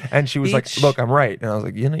person. And she was like, Beach. "Look, I'm right." And I was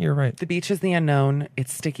like, "You're right." The beach is the unknown.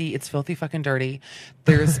 It's sticky. It's filthy fucking dirty.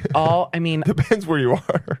 There's all. I mean, Depends where you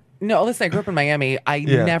are. no. Listen, I grew up in Miami. I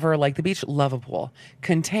Yeah. never liked the beach. Love a pool.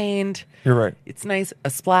 Contained. You're right. It's nice.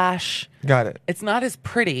 A splash. Got it. It's not as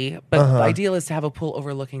pretty, but the ideal is to have a pool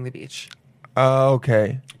overlooking the beach.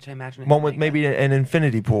 Okay. Which I imagine. One with maybe an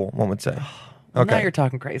infinity pool. One would say. Okay. Now you're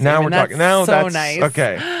talking crazy. Now I mean, we're that's talking. Now so that's nice.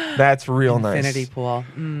 okay. That's real nice. Infinity pool.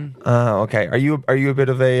 Mm. Okay. Are you a bit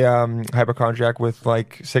of a hypochondriac with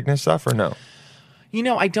like sickness stuff or no? You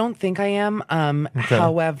know, I don't think I am.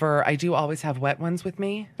 However, I do always have wet ones with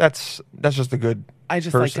me. That's just a good. I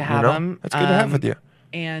just person, like to have them. That's good to have with you.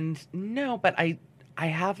 And no, but I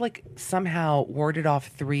have like somehow warded off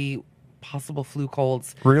 3 possible flu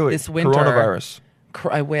colds Really? this winter. Coronavirus.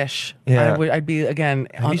 I wish. Yeah. I'd be again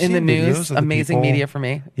Have you in the seen videos news. of the Amazing people- media for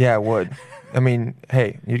me. Yeah, it would. I mean,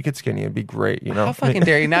 hey, you'd get skinny. It'd be great, you know? How fucking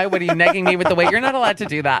dare you? Now, what are you negging me with the weight? You're not allowed to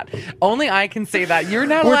do that. Only I can say that. You're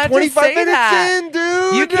not We're allowed to 25 say minutes that. in,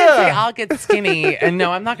 dude. You can't say I'll get skinny. And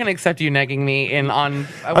no, I'm not going to accept you negging me in on.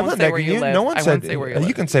 I I'm won't not say where negging you live. No one I said. won't say where you live.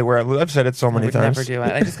 You can say where I live. I've said it so I many would times. never do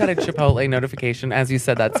it. I just got a Chipotle notification as you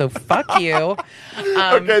said that. So fuck you.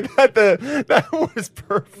 Okay, that was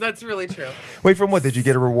perfect. That's really true. Wait, from what? Did you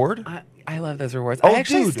get a reward? I love those rewards. Oh, I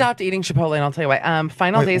actually dude. stopped eating Chipotle, and I'll tell you why.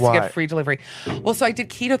 Final Wait, days to why? get free delivery. Well, so I did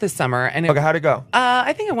keto this summer, and it, Okay, how'd it go?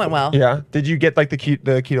 I think it went well. Yeah. Did you get like the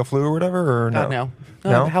keto flu or whatever, or no? No.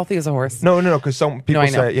 No? I'm healthy as a horse. No, because some people I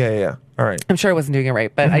know. say, yeah. All right. I'm sure I wasn't doing it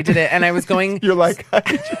right, but I did it, and I was going. You're like,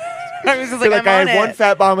 I was just like, I I'm on had it. one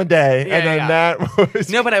fat bomb a day, Yeah, and then yeah. that was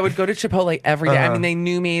No, but I would go to Chipotle every day. I Uh-huh. mean, they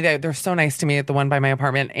knew me. They're so nice to me at the one by my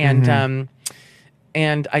apartment, and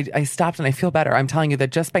and I stopped, and I feel better. I'm telling you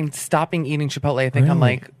that just by stopping eating Chipotle, I think I'm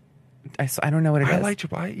Really? like, I don't know what it is. I like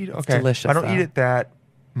Chipotle. I eat okay. delicious, I don't though. eat it that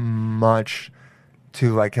much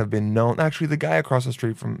to like have been known. Actually, the guy across the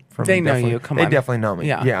street from They me know definitely- you, come they on. definitely know me.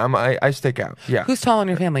 Yeah. I stick out. Yeah. Who's tall in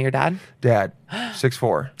your family? Your dad? Dad?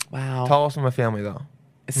 6'4". Wow. Tallest in my family though.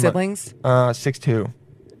 Siblings? 6'2".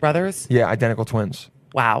 Brothers? Yeah, identical twins.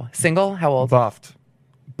 Wow. Single? How old?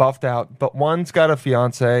 Buffed out. But one's got a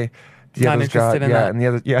fiance. The Not other's got interested in that. and the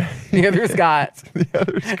other The other's got. the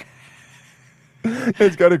other's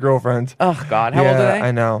it's got a girlfriend. Oh God. How old are they?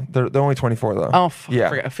 I know. They're only 24 though. Oh, yeah.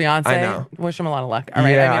 forget. A fiance. I know. Wish him a lot of luck. All right.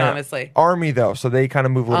 Yeah, I mean, know. honestly. Army though, so they kind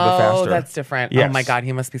of move a little bit faster. Oh, that's different. Oh Yes. my God,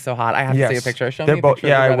 he must be so hot. I have to see a Yes. picture. Show They're me a both- picture.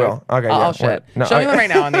 yeah, of I the will. brothers. Okay, yeah, I'll shit. wait. No, Show me I- them right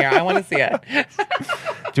now on the air. I want to see it.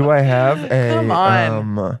 Do I have a? Come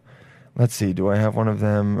on. Let's see. Do I have one of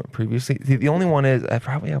them previously? The only one is I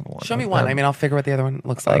probably have one. Show me of one. them. I mean, I'll figure what the other one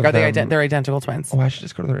looks like. Of Are they them. they're identical twins? Oh, I should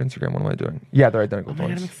just go to their Instagram. What am I doing? Yeah, they're identical Oh my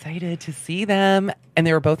God, I'm twins. excited to see them. And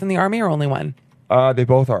they were both in the army, or only one? They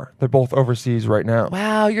both are. They're both overseas right now.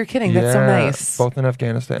 Wow, you're kidding. That's so Yeah, nice. Both in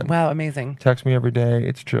Afghanistan. Wow, amazing. Text me every day.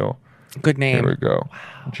 It's chill. Good Here we name. go.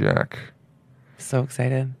 Jack. So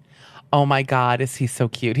excited. Oh my God, is he so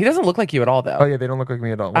cute? He doesn't look like you at all, though. Oh yeah, they don't look like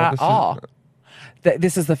me at all. Well, At this all. Is,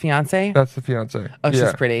 This is the fiance? that's the fiance. Oh, she's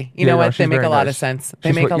Yeah. pretty. You Yeah, know no, what? They she's make very a lot nice. of sense. They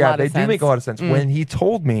She's make what- a yeah, lot they of sense. do make a lot of sense. When he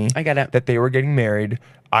told me I get it. that they were getting married,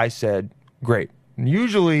 I said, "Great."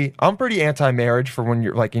 Usually, I'm pretty anti-marriage for when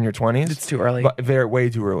you're like in your 20s. It's too early. But way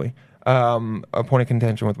too early. A point of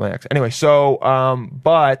contention with my ex. Anyway, so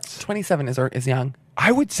but 27 is young.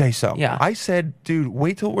 I would say so. Yeah. I said, dude,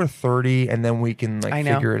 wait till we're 30 and then we can like I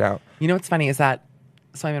know. figure it out. You know what's funny is that,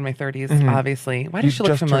 so I'm in my 30s, obviously. Why You does she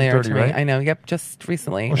look just turned familiar 30, to me? right? I know. Yep, just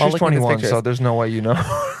recently. Well, While she's looking at these 21, pictures. so there's no way you know.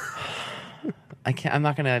 I can't. I'm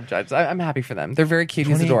not going to judge. I'm happy for them. They're very cute.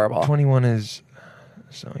 He's adorable. 21 is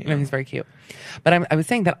so You know, he's very cute. But I was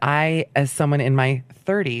saying that I, as someone in my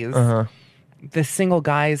 30s, Uh-huh. the single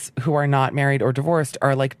guys who are not married or divorced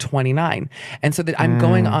are like 29. And so that I'm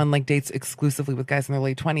going Mm. on like dates exclusively with guys in their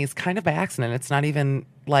late 20s kind of by accident. It's not even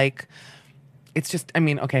like, it's just, I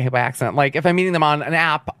mean, okay, by accident. Like if I'm meeting them on an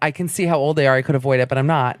app, I can see how old they are. I could avoid it, but I'm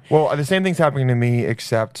not. Well, the same thing's happening to me,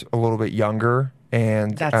 except a little bit younger.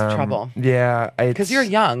 And That's trouble. Yeah, Because you're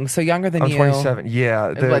young, so younger than I'm you. 27.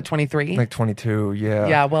 Yeah, What, 23? Like 22. Yeah.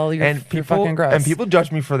 Yeah, well, you're fucking gross. And people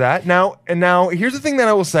judge me for that. Now, here's the thing that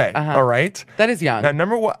I will say. Uh-huh. All right. That is young. Now,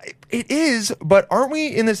 number one, it is. But aren't we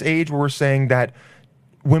in this age where we're saying that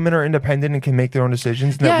women are independent and can make their own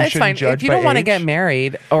decisions? And that Yeah, we it's shouldn't fine. Judge If you by don't want to age? get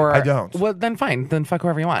married, or I don't. well, then fine. Then fuck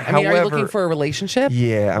whoever you want. I mean, are you looking However- for a relationship?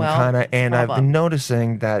 Yeah, I'm Well, kind of, and I've problem. been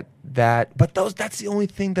noticing that, but that's the only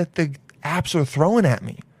thing that the apps are throwing at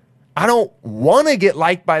me. I don't want to get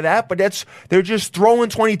liked by that, but they're just throwing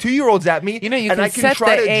 22-year-olds at me. You know, you and can I can set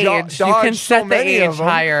try the to age. You dodge can so set the many age of them,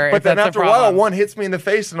 higher But if then that's a after a while, problem. one hits me in the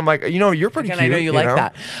face, and I'm like, you're pretty And cute. I know you like know?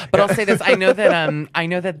 that, but I'll say this: I know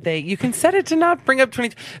that you can set it to not bring up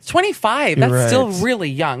 20. 25. That's You're still right. really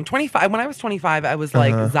young. 25. When I was 25, I was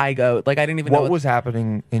like zygote. Like I didn't even know What was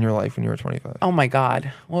happening in your life when you were 25? Oh my God!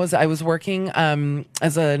 What was it? I was working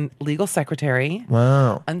as a legal secretary.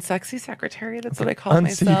 Wow. Unsexy secretary. That's what I called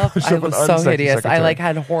Unsexy- myself. you're I an was so unsexy hideous. I secretary. like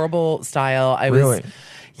had horrible style. I Really? was.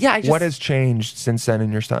 Yeah. I just, What has changed since then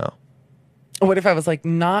in your style? What if I was like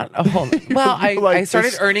not a whole? Well, I Like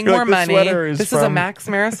started this- earning you're more like, this money. sweater is This is a from- Max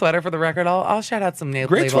Mara sweater for the record. I'll shout out some nail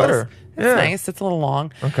Great labels. sweater. It's Yeah. nice. It's a little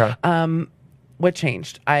long. Okay. What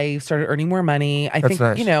changed? I started earning more money. I That's think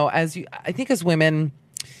nice. I think as women,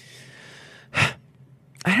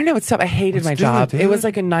 I don't know. It's tough. I hated my do it, job. dude. It was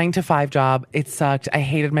like a 9 to 5 job. It sucked. I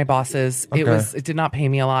hated my bosses. Okay. It did not pay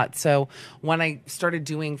me a lot. So when I started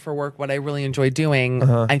doing for work what I really enjoyed doing,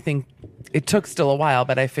 Uh-huh. I think it took still a while,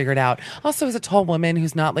 but I figured out. Also, as a tall woman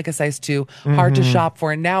who's not like a size 2, hard to shop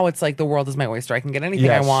for. And now it's like the world is my oyster. I can get anything Mm-hmm.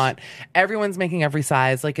 Yes. I want. Everyone's making every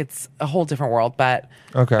size. Like it's a whole different world. But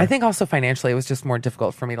Okay. I think also financially, it was just more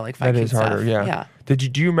difficult for me to like find That cute is harder. stuff. Yeah. Yeah.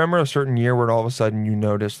 Do you remember a certain year where all of a sudden you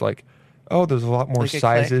noticed like, oh, there's a lot more Like it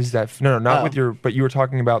sizes no, not Oh. with your, but you were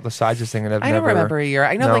talking about the sizes thing, and I've I never. don't remember a year.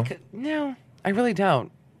 I know, No? like, no, I really don't.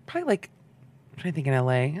 Probably like, I'm trying to think in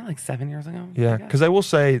LA, like 7 years ago. Yeah, I guess. because I will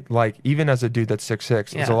say, like, even as a dude that's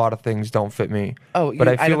 6'6", there's a Yeah. lot of things don't fit me. Oh, but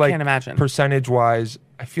you- I I feel like can't imagine. percentage wise,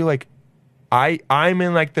 I feel like I'm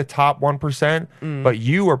in like the top 1%, but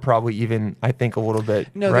you are probably even, I think, a little bit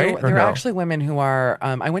No, right. there Or are no? actually women who are.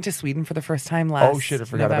 I went to Sweden for the first time last Oh shit! I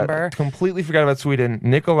forgot November. about. Completely forgot about Sweden.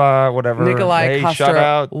 Nicola, whatever. Nikolai Hey, Coster, shout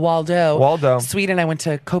out. Waldo. Sweden. I went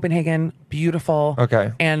to Copenhagen. Beautiful.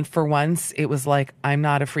 Okay. And for once, it was like I'm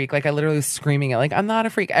not a freak. Like I literally was screaming it. Like I'm not a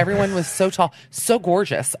freak. Everyone was so tall, so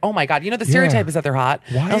gorgeous. Oh my god. You know the stereotype is that they're hot.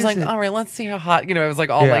 Why I was is like, it- all right, let's see how hot. You know, it was like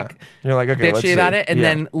all Yeah. like You're like, okay, let's bitchy about see. it. And Yeah.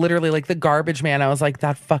 then literally like the garbage man. I was like,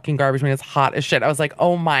 that fucking garbage man is hot as shit. I was like,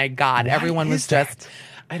 oh my god. Everyone was is that? just.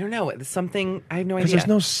 I don't know. It's something. I have no Because idea. there's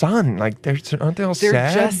no sun. Like, aren't they all They're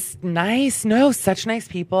sad? just nice. No, such nice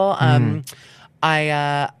people.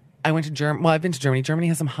 I went to Germany. Well, I've been to Germany. Germany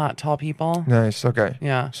has some hot, tall people. Nice. Okay.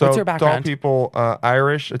 Yeah. So What's your tall background? people,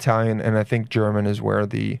 Irish, Italian, and I think German is where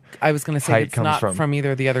the I was going to say height it's comes not from.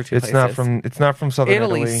 either of the other two It's places. not from Southern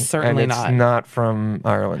Italy, Italy. certainly and it's not. not from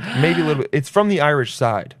Ireland. Maybe a little bit. It's from the Irish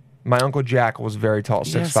side. My uncle Jack was very tall,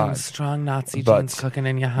 You have some 6'5". strong Nazi But, genes cooking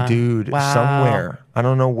in you, huh? Dude, Wow. somewhere. I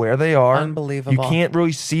don't know where they are. Unbelievable. You can't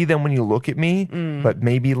really see them when you look at me, but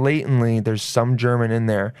maybe latently there's some German in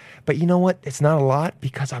there. But you know what? It's not a lot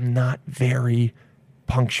because I'm not very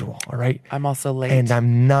punctual, all right? I'm also late. And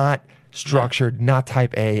I'm not structured, not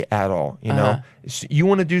type A at all, you know? You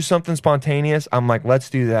want to do something spontaneous? I'm like,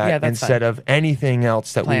 let's do that Yeah, that's instead fine. of anything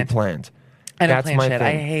else that Planned. we planned. I don't That's plan my shit.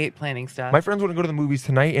 thing. I hate planning stuff. My friends want to go to the movies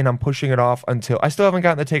tonight, and I'm pushing it off until I still haven't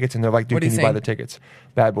gotten the tickets. And they're like, "Dude, What are can you you buy saying? the tickets?"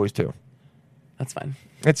 Bad Boys 2. That's fine.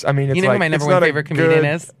 It's. I mean, it's You know who like my number it's one not a favorite comedian good-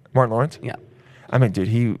 is? Martin Lawrence. Yeah. I mean, dude,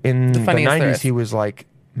 he in the funniest there 90s is. he was like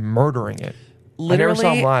murdering it. I never Literally,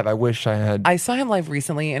 saw him live. I wish I had. I saw him live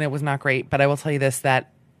recently, and it was not great. But I will tell you this: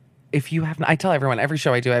 that if you have, I tell everyone every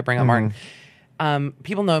show I do, I bring Mm-hmm. on Martin.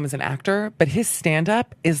 People know him as an actor, but his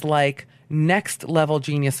stand-up is like next level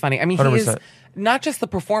genius funny. I mean, he is 100%. not just the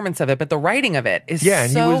performance of it, but the writing of it is Yeah, and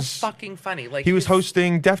he so was- fucking funny. Like he was his-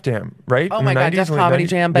 hosting Def Jam, right? Oh In my the god, 90s, Def late Comedy 90s?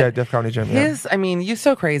 Jam. But yeah, Def Comedy Jam. Yeah. His, I mean, You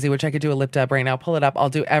So Crazy, which I could do a lip dub right now. Pull it up. I'll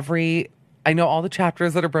do I know all the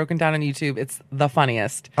chapters that are broken down on YouTube. It's the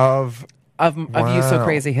funniest Of of You So Wow.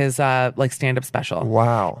 Crazy. His like stand-up special.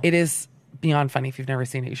 wow. It is beyond funny. If you've never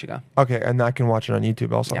seen it, you should go. Okay, and I can watch it on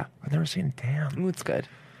YouTube also. Yeah. I've never seen it. Damn. Ooh, it's good.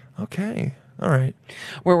 Okay. All right.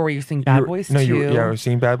 Where were you seeing Bad You were- Boys No, 2? you were, yeah, I was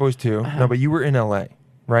seeing Bad Boys 2. No, but you were in LA,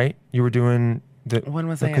 right? You were doing the. When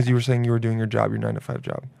was I Because at- you were saying you were doing your job, your 9-to-5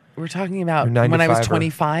 job. We're talking about Your 9 to when I was 5 or-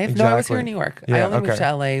 25. No, I was here in Exactly. New York. I Yeah, only moved okay.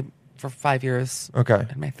 to LA for 5 years. Okay.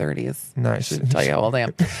 In my 30s. Nice. Should tell you how old I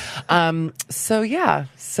am. So yeah.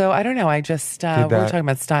 So I don't know. I just we were that. talking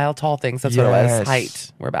about style, tall things. That's what it was. Yes.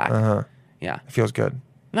 Height. We're back. Uh-huh. Yeah. It feels good.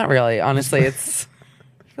 Not really. Honestly, it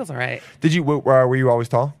feels all right. Did you? Were you always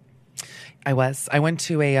tall? I was. I went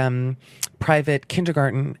to a private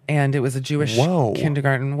kindergarten, and it was a Jewish Whoa.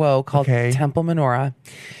 kindergarten. Whoa, called Okay. Temple Menorah.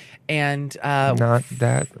 And Not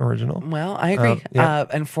that original. well, I agree. yeah.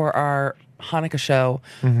 And for our Hanukkah show,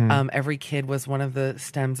 every kid was one of the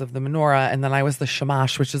stems of the menorah, and then I was the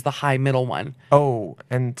shamash, which is the high middle one. Oh,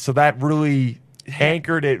 and so that really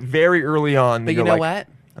anchored it very early on. But you know what?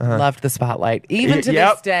 Loved the spotlight. Even to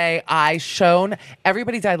Yep. this day, I shone.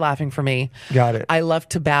 Everybody died laughing for me. Got it. I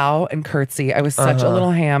loved to bow and curtsy. I was such a little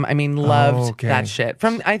ham. I mean, loved Okay. that shit.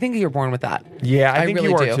 I think you were born with that. Yeah, I think really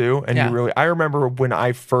you are do. too. And Yeah. you really. I remember when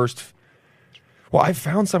I first. Well, I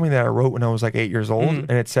found something that I wrote when I was like 8 years old,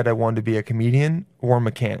 and it said I wanted to be a comedian or a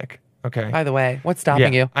mechanic. Okay. By the way, what's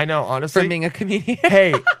stopping yeah, you I know. Honestly, from being a comedian?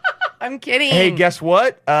 hey, I'm kidding. hey, guess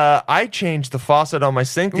what? I changed the faucet on my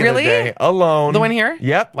sink the Really? other day alone. The one here?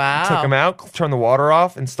 Yep. Wow. Took them out, turned the water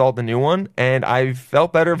off, installed the new one, and I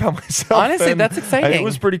felt better about myself. Honestly, and that's exciting. It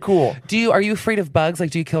was pretty cool. Are you afraid of bugs? Like,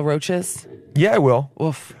 do you kill roaches? Yeah, I will.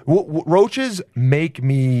 Oof. Roaches make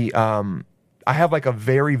me. I have like a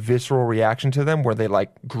very visceral reaction to them where they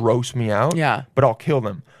like gross me out. Yeah. But I'll kill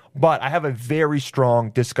them. But I have a very strong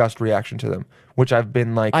disgust reaction to them, which I've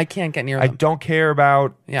been like, I can't get near I them. don't care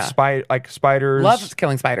about Yeah. spiders. Love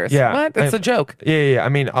killing spiders. Yeah. What? That's a joke. Yeah. I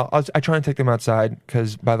mean, I try and take them outside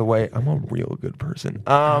because, by the way, I'm a real good person.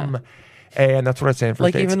 And that's what I say in first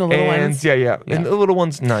Like dates. even the little and, ones? Yeah. Yeah. And the little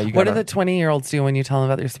ones, no, you What gotta. do the 20-year-olds do when you tell them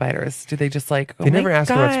about their spiders? Do they just like, oh They my never ask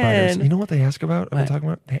about spiders. God. You know what they ask about? I'm What? talking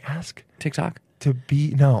about. They ask TikTok? to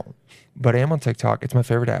be no, but I am on TikTok. It's my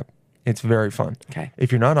favorite app. It's very fun. Okay.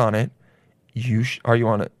 If you're not on it, are you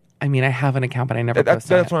on it? I mean, I have an account, but I never That's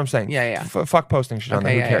post on it. what I'm saying. Yeah. Fuck posting shit on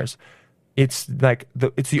there. Okay, Who yeah, cares? It's like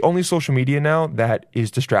it's the only social media now that is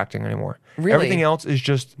distracting anymore. Really? Everything else is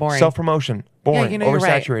just Boring. self promotion, boring, you know, you're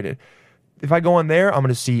right. oversaturated. If I go on there, I'm going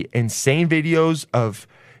to see insane videos of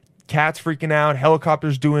cats freaking out,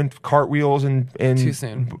 helicopters doing cartwheels, and Too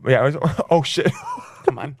soon. Yeah. Oh shit.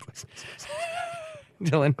 Come on.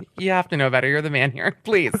 Dylan, you have to know better. You're the man here.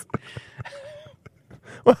 Please.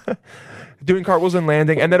 Doing cartwheels and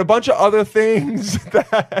landing, and then a bunch of other things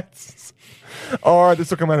this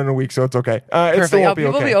will come out in a week, so it's okay. It Perfect. still won't be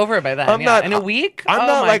People okay. will be over it by then. I'm yeah. not In a week? I'm oh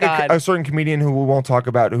not my like God. a certain comedian who we won't talk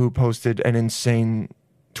about who posted an insane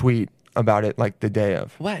tweet about it like the day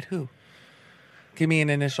of. What? Who? Give me an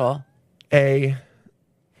initial. I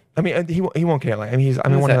mean, he won't care. Like, I mean, Who's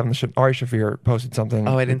one it? of them, Ari Shafir posted something.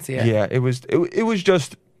 Oh, I didn't see it. Yeah, it was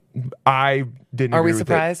just. I didn't. Are we agree with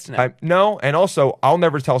surprised? It. No, and also I'll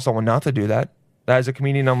never tell someone not to do that. As a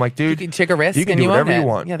comedian, I'm like, dude, You can take a risk You can and do you whatever own you it.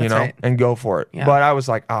 want, Yeah, you that's know, right. and go for it. Yeah. But I was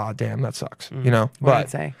like, damn, that sucks, you know. What did But it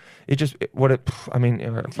say? it just I mean,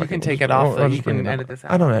 You can take it off, though. You can edit this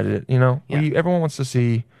out. I don't edit it. You know, Yeah. everyone wants to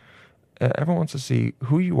see. Everyone wants to see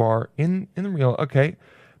who you are in the real. Okay,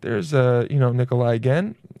 there's Nikolai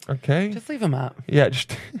again. Okay, Just leave him up. yeah,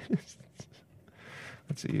 just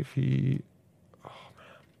let's see if he. Oh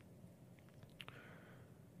man,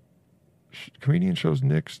 comedian shows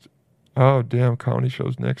next. Oh damn, comedy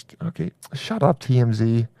shows next. Okay, shut up,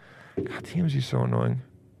 TMZ. God, TMZ's so annoying.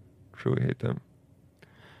 Truly hate them.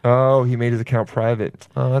 Oh, he made his account private.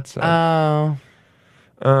 Oh, that's sad. Oh.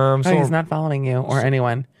 So He's not following you or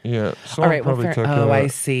anyone. Yeah. So All right. Well, probably fair. took. I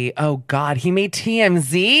see. Oh, God. He made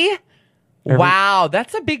TMZ? Wow.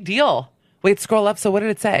 That's a big deal. Wait, scroll up. So what did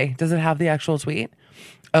it say? Does it have the actual tweet?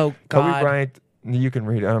 Oh, God. Kobe Bryant. You can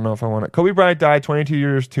read it. I don't know if I want it. Kobe Bryant died 22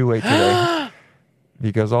 years too late today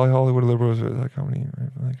because all Hollywood liberals are like comedy.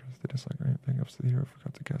 Right? They just like right ups to the hero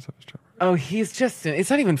forgot to cast up his job. Oh, he's just,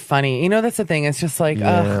 it's not even funny. You know, that's the thing. It's just like,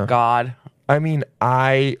 Yeah. oh, God. I mean,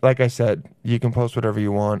 like I said, you can post whatever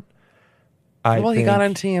you want. He got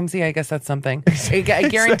on TMZ. I guess that's something. I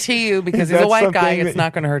guarantee you, because he's a That's white guy, something it's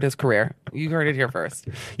not going to hurt his career. You heard it here first.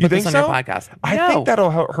 You Put think this on so? your podcast. I No. think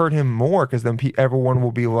that'll hurt him more because then everyone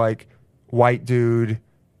will be like, white dude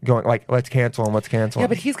going like, let's cancel him. Yeah,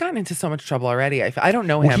 but he's gotten into so much trouble already. I don't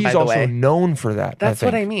know Well, him, by he's the also way. known for that. That's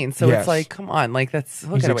what I think. mean. So Yes. it's like, come on, like he'll He's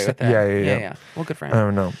get away with it. yeah. Well, good for I him.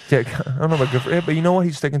 don't know. Yeah, I don't know about good for him, but you know what?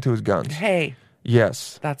 He's sticking to his guns. Hey,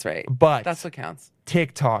 Yes. that's right. But That's what counts.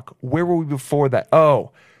 TikTok, where were we before that? Oh,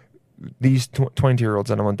 these 22-year-olds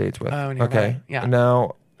that I'm on dates with. Oh, and you're okay. right. Yeah.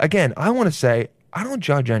 Now, again, I want to say I don't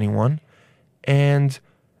judge anyone, and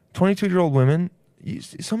 22-year-old women,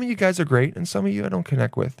 some of you guys are great, and some of you I don't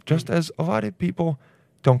connect with. Just as a lot of people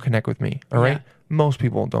don't connect with me. All right. Yeah. Most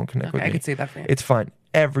people don't connect Okay, with I me. could see that for you. It's fine.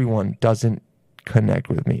 Everyone doesn't connect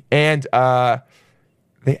with me, and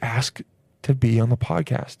they ask to be on the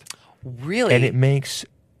podcast. Really? And it makes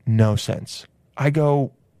no sense. I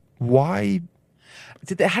go, why?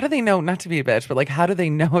 How do they know, not to be a bitch, but like, how do they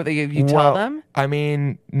know that you tell Well, them? I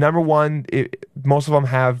mean, number one, most of them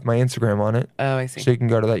have my Instagram on it. Oh, I see. So you can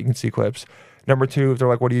go to that. You can see clips. Number two, if they're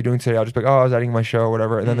like, what are you doing today? I'll just be like, oh, I was editing my show or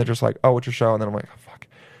whatever. And then they're just like, oh, what's your show? And then I'm like, oh, fuck.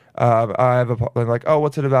 I have they're like, oh,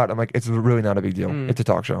 what's it about? I'm like, it's really not a big deal. It's a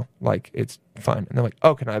talk show. Like, it's fine. And they're like,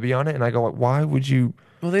 oh, can I be on it? And I go, like, why would you?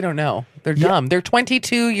 Well, they don't know. They're Yeah. dumb. They're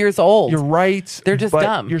 22 years old. You're right. They're just but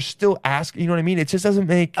dumb. You're still asking. You know what I mean? It just doesn't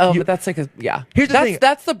make. Oh, you- but that's like yeah. Here's the that's thing.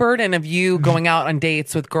 that's the burden of you going out on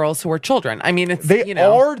dates with girls who are children. I mean, it's They you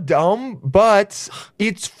know. are dumb, but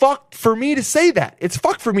it's fucked for me to say that. It's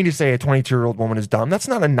fucked for me to say a 22-year-old woman is dumb. That's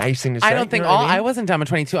not a nice thing to say. I don't think you know what I mean? wasn't dumb at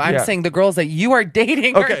 22. I'm Yeah. saying the girls that you are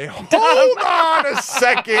dating. Okay, are dumb. hold on a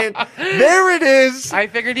second. There it is. I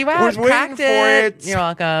figured you out. Was waiting Cracked for it. it. You're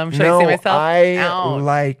welcome. Should no, I say myself? I out?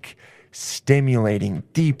 like stimulating,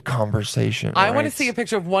 deep conversation. I want to right? see a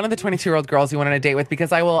picture of one of the 22-year-old girls you went on a date with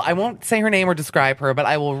because I won't say her name or describe her, but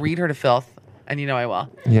I will read her to filth. And you know I will.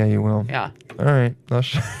 Yeah, you will. Yeah. All right.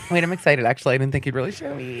 Wait, I'm excited. Actually, I didn't think you'd really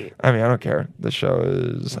show me. I mean, I don't care. The show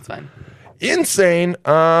is. That's fine. insane.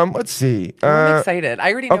 Let's see. I'm excited.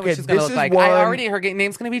 I already know okay, what she's going to this look is like. one- I already, her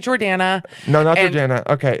name's going to be Jordana. No, not And Jordana.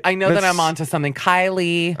 Okay. I know that let's- I'm onto something.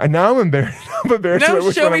 Kylie. Now I'm embarrassed. I'm embarrassed. No, about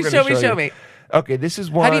which show one me, I'm gonna show me, you. show me. Okay, this is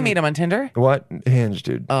one. How do you meet him on Tinder? What? Hinge,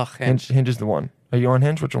 dude. Ugh, Hinge. Hinge is the one. Are you on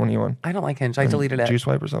Hinge? Which one are you on? I don't like Hinge. I deleted it. Juice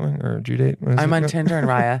Swipe or something? Or Judate? What is I'm it on called? Tinder and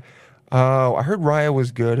Raya. Oh, I heard Raya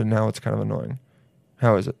was good and now it's kind of annoying.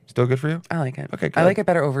 How is it? Still good for you? I like it. Okay, I good. like it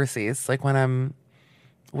better overseas, like when I'm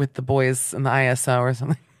with the boys in the ISO or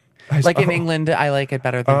something. I- Like in oh. England, I like it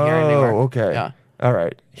better than here in New York. Oh, okay. Yeah. All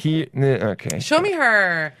right. Okay. Show me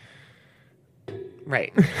her.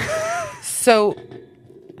 Right. So,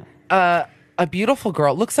 a beautiful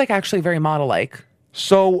girl. Looks like actually very model-like.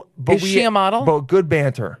 So, but Is she a model? But good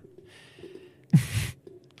banter.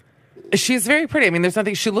 She's very pretty. I mean, there's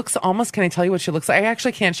nothing. She looks almost. Can I tell you what she looks like? I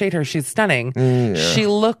actually can't shade her. She's stunning. She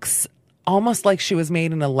looks almost like she was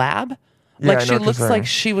made in a lab. Yeah, Like I know she what you're looks saying. like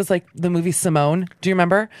she was like the movie Simone. Do you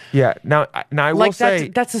remember? Yeah. Now I will Like say.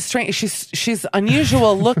 that's a strange. She's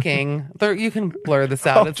unusual looking. There, you can blur this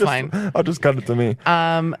out. It's fine. I'll just cut it to me.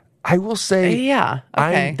 I will say. Yeah.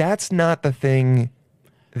 Okay. That's not the thing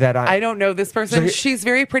that I don't know this person. So- She's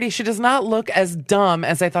very pretty. She does not look as dumb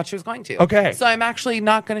as I thought she was going to. Okay. So I'm actually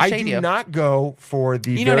not going to I shade do you. not go for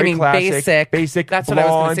the You know what I very mean? classic, Basic. That's what I was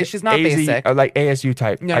gonna blonde, say. She's not AZ, basic. like ASU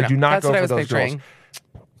type. No, I no, do not that's go what I for was those picturing. girls.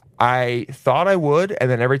 I thought I would, and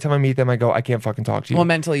then every time I meet them, I go, I can't fucking talk to you. Well,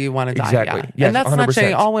 mentally, you want to die. Exactly. Yeah. Yes, And that's not 100%.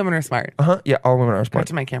 shading. All women are smart. Yeah, all women are smart.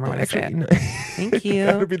 to my camera when I say it. no. Thank you.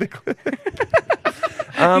 That'd be the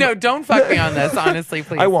No, don't fuck me on this, honestly,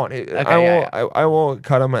 please. I won't. Okay, I will. yeah. I will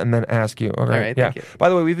cut them and then ask you. Okay. All right, Yeah. thank you. By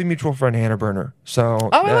the way, we have a mutual friend, Hannah Burner. So. Oh,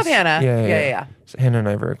 I love that's- Hannah. Yeah. So Hannah and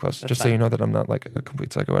I are very close. Just so fine. you know that I'm not like a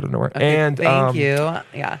complete psycho out of nowhere. Okay, and thank you.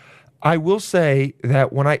 Yeah. I will say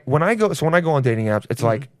that when I go on dating apps, Mm-hmm. it's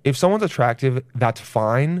like if someone's attractive, that's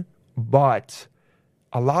fine. But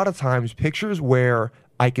a lot of times, pictures where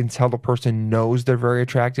I can tell the person knows they're very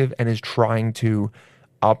attractive and is trying to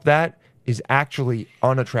up that is actually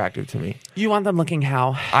unattractive to me. You want them looking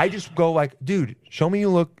how? I just go like, dude, show me you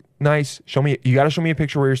look nice. You got to show me a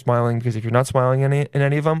picture where you're smiling, because if you're not smiling in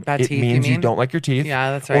any of them, Bad it teeth, you means you mean? don't like your teeth.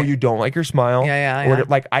 Yeah, that's Or right. you don't like your smile. Yeah, Or yeah.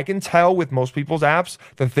 like I can tell with most people's apps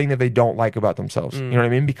the thing that they don't like about themselves. You know what I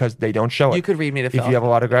mean? Because they don't show it. You could read me to if Phil. you have a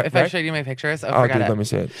lot of If I showed you my pictures, oh, forget dude, it. let me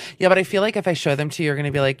see it. Yeah, but I feel like if I show them to you, you're going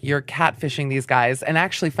to be like, you're catfishing these guys. And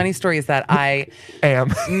actually, funny story is that I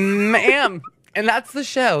Am. am. And that's the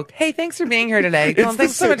show. Hey, thanks for being here today. Dylan,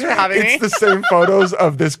 thanks so much for having me. It's the same photos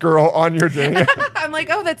of this girl on your dating app. I'm like,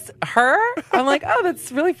 oh, that's her? I'm like, oh,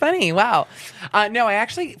 that's really funny. Wow. No, I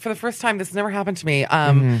actually, for the first time, this never happened to me.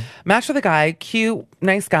 Matched with a guy, cute,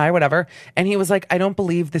 nice guy, whatever. And he was like, I don't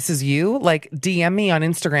believe this is you. Like, DM me on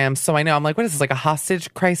Instagram. So I know. I'm like, what is this, like a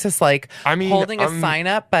hostage crisis? Like, I mean, holding a sign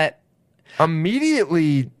up, but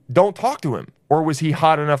Immediately, don't talk to him. Or was he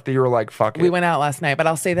hot enough that you were like, fuck it? we went out last night. But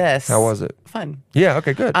I'll say this. How was it? Fun. Yeah,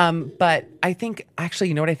 okay, good. But I think actually,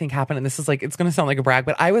 you know what I think happened, and this is like, it's going to sound like a brag,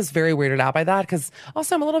 but I was very weirded out by that because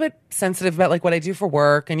also I'm a little bit sensitive about like what I do for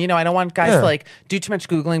work, and you know, I don't want guys Yeah. to like do too much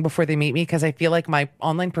Googling before they meet me because I feel like my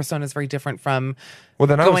online persona is very different from. well,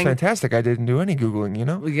 then I was going- fantastic. I didn't do any Googling, you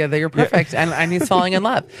know? Yeah, you're perfect, and he's falling in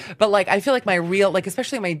love. But like, I feel like my real, like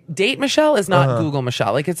especially my date Michelle is not Google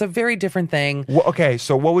Michelle. Like it's a very different thing. Well, okay,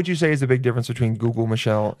 so what would you say is the big difference between Google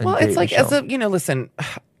Michelle and Well, Date it's like Michelle? as a listen.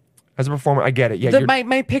 As a performer, I get it. Yeah,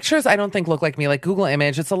 My pictures I don't think look like me. Like Google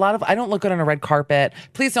image, it's a lot of I don't look good on a red carpet.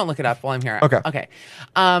 Please don't look it up while I'm here. Okay. Okay.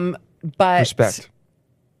 But respect.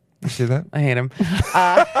 You see that? I hate him.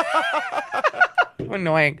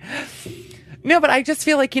 Annoying. No, but I just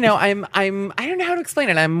feel like, you know, I don't know how to explain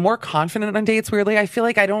it. I'm more confident on dates, weirdly. I feel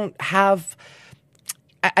like I don't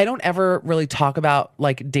ever really talk about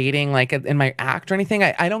like dating like in my act or anything.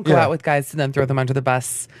 I don't go Yeah. out with guys to then throw them under the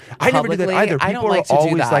bus. I never did that publicly. either. I People don't like are to do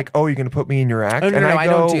always that. like, "Oh, you're going to put me in your act," Oh, no, and no, I I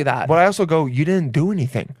don't go, do that. But I also go, "You didn't do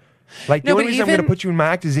anything." Like the No, only but reason I'm going to even- put you in my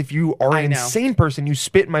act is if you are I an know. insane person. You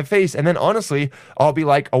spit in my face, and then honestly, I'll be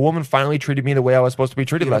like, "A woman finally treated me the way I was supposed to be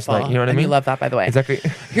treated last Beautiful. night." You know what I And mean? you love that, by the way. Exactly.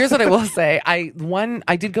 Here's what I will say. I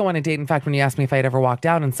did go on a date. In fact, when you asked me if I had ever walked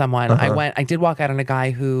out on someone, I did walk out on a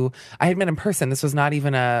guy who I had met in person. This was not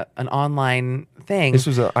even an online thing. This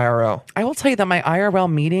was an IRL. I will tell you that my IRL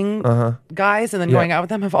meeting guys and then Yeah. going out with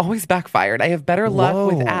them have always backfired. I have better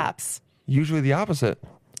luck with Whoa. apps. Usually the opposite.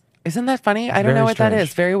 Isn't that funny? I don't Very know what that strange.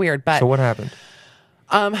 is. Very weird. But So what happened?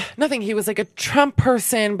 nothing. He was like a Trump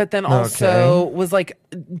person, but then also was like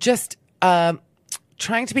just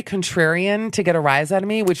trying to be contrarian to get a rise out of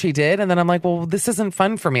me, which he did. And then I'm like, well, this isn't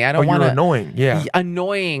fun for me. I don't Oh, want you're to. annoying. Yeah.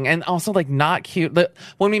 Annoying and also like not cute.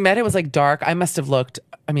 When we met, it was like dark. I must have looked,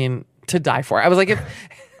 I mean, to die for. I was like,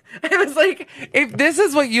 I was like, if this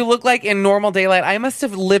is what you look like in normal daylight, I must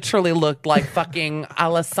have literally looked like fucking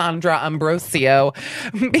Alessandra Ambrosio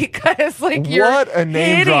because like you're What a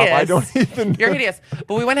name drop. I hideous. don't even You're know. hideous.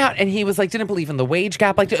 But we went out and he was like, didn't believe in the wage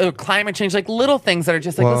gap, like climate change, like little things that are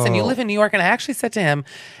just like, listen, you Whoa. live in New York. And I actually said to him,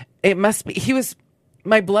 it must be,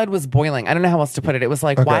 my blood was boiling. I don't know how else to put it. It was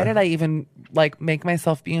like, why Okay. did I even like make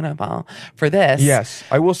myself beautiful for this? Yes,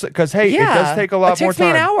 I will say because hey, it Yeah. does take a lot It more takes me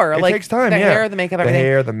time. an hour. It Like, takes time. the yeah. hair, the makeup, the everything.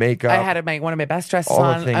 hair, the makeup. I had one of my best dresses all the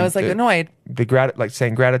on. things, I was like the- annoyed. like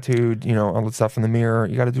saying gratitude, all the stuff in the mirror.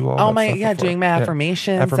 You got to do all. Oh that my, stuff yeah, before. doing my Yeah.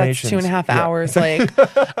 affirmations. That's 2.5 Yeah. hours.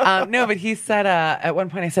 Like, no, but he said at one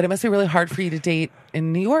point, I said, it must be really hard for you to date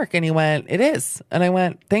in New York. And he went, it is. And I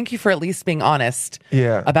went, thank you for at least being honest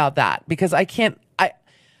Yeah. about that. Because I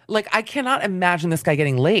cannot imagine this guy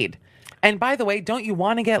getting laid. And by the way, don't you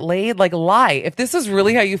want to get laid? Like, lie. If this is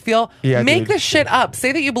really how you feel, Yeah, make dude. this shit up.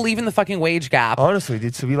 Say that you believe in the fucking wage gap. Honestly,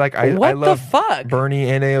 dude, to be like, I What the love fuck?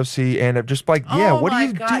 Bernie and AOC, and just like, yeah, Oh what are my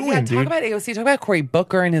you God. doing, Yeah, dude? talk about AOC. Talk about Cory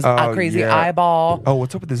Booker and his Oh, crazy yeah. eyeball. Oh,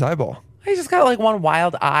 what's up with his eyeball? He just got like one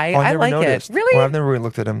wild eye. Oh, I never like noticed. it. Really? Well, I've never really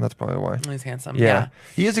looked at him. That's probably why. He's handsome. Yeah. Yeah.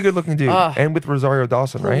 He is a good looking dude. Ugh. And with Rosario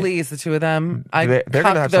Dawson, right? Please, the two of them. I They're gonna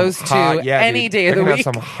cuck have those some two hot, yeah, any dude. day of They're the gonna week.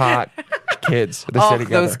 have some hot kids to Oh, stay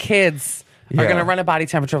together. those kids are Yeah. going to run a body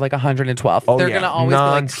temperature of like 112. Oh, They're yeah. going to always be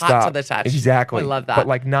like hot to Nonstop. the touch. Exactly. I love that. But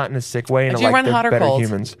like not in a sick way. And Do you like run they're hot or better cold?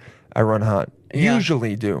 humans. I run hot. Yeah.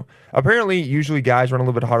 Usually do. Apparently, usually guys run a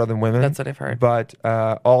little bit hotter than women. That's what I've heard. But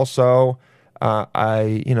also,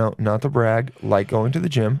 I, not to brag, like going to the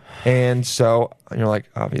gym. And so you're like,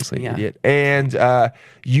 obviously, Yeah. idiot. And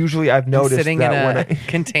usually I've I'm noticed sitting that in when a I.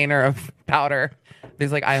 container of powder.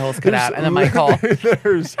 There's like eye holes cut out, and then my call.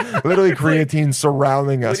 There's literally creatine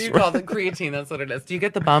surrounding What us. do you call the creatine? That's what it is. Do you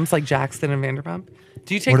get the bumps like Jackson and Vanderpump?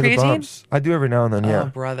 Do you take What are the creatine? bumps? I do every now and then, yeah. Oh,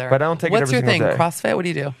 brother. But I don't take What's it every your thing? single day. CrossFit? What do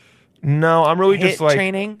you do? No, I'm really HIIT just like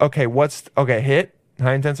training? Okay, HIIT,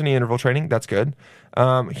 high intensity interval training. That's good.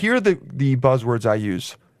 Here are the buzzwords I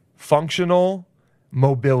use: functional,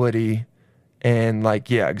 mobility, and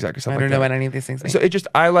exactly. Stuff I like don't know that. what any of these things mean. So it just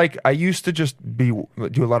I used to just do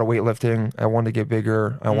a lot of weightlifting. I wanted to get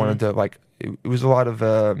bigger. I wanted to it was a lot of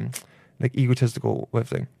like egotistical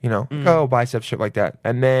lifting. Oh, biceps, shit like that.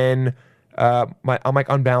 And then I'm like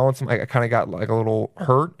unbalanced. I kind of got like a little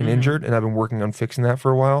hurt and injured, and I've been working on fixing that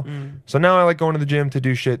for a while. So now I like going to the gym to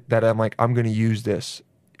do shit that I'm like I'm going to use this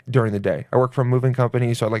during the day. I work for a moving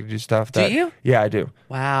company, so I like to do stuff. Do That, you? Yeah, I do.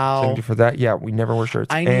 Wow. Thank you for that. Yeah, we never wear shirts.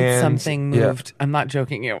 I need And, something yeah. moved. I'm not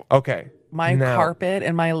joking you. Okay. My Now- carpet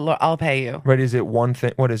and I'll pay you. Right? Is it one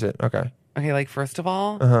thing? What is it? Okay. Okay, like first of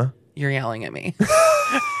all, Uh-huh. you're yelling at me.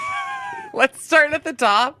 Let's start at the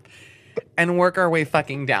top and work our way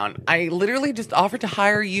fucking down. I literally just offered to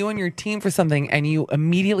hire you and your team for something, and you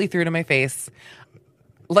immediately threw it in my face.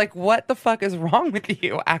 Like, what the fuck is wrong with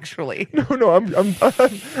you, actually? No, I'm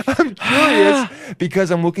curious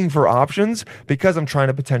because I'm looking for options because I'm trying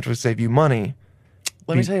to potentially save you money.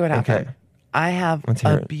 Let me tell you what happened. Okay. I have Let's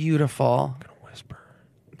hear a it. beautiful Whisper.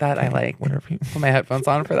 that I like. Whatever you. Put my headphones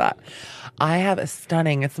on for that. I have a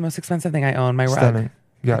stunning. It's the most expensive thing I own. My rug. Stunning.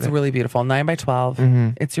 Got It's it. really beautiful.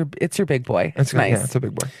 9x12. It's your big boy. It's good. nice. Yeah, it's a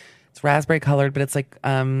big boy. It's raspberry colored, but it's like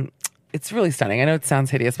it's really stunning. I know it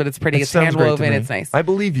sounds hideous, but it's pretty. It It's sounds hand great to woven. me. It's nice. I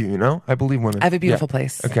believe you. I believe women. I have a beautiful Yeah.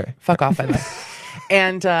 place. Okay. Fuck off, by the way.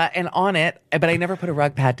 And on it, but I never put a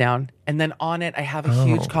rug pad down. And then on it, I have a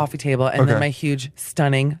huge coffee table, and then Okay. my huge,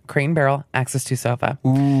 stunning Crane Barrel Access 2 sofa. Ooh,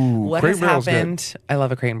 What Crate has Barrel's good. happened? I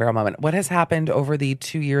love a Crane Barrel moment. What has happened over the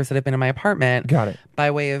 2 years that I've been in my apartment? Got it.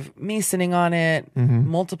 By way of me sitting on it,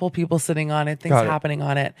 multiple people sitting on it, things Got it. happening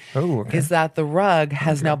on it, Oh, okay. is that the rug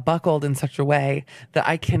has now buckled in such a way that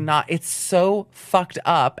I cannot. It's so fucked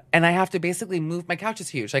up, and I have to basically move. My couch is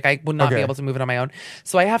huge. Like I would not be Okay. able to move it on my own.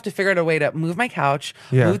 So I have to figure out a way to move my couch,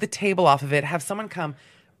 Yeah. move the table off of it, have someone come,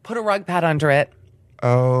 put a rug pad under it.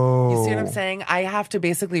 Oh. You see what I'm saying? I have to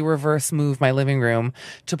basically reverse move my living room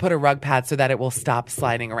to put a rug pad so that it will stop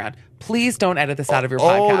sliding around. Please don't edit this out of your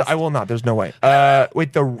podcast. I will not. There's no way.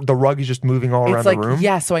 Wait, the rug is just moving all around It's like, the room?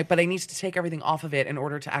 yeah, but I need to take everything off of it in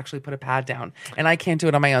order to actually put a pad down. And I can't do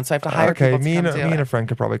it on my own, so I have to hire Okay, people to me come and do me and it. a friend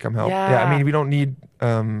could probably come help. Yeah. I mean, we don't need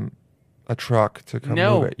a truck to come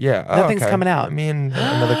No. move it. Yeah, Nothing's okay. coming out. Me and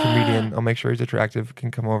another comedian. I'll make sure he's attractive. Can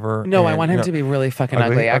come over. No, I and, want him you know- to be really fucking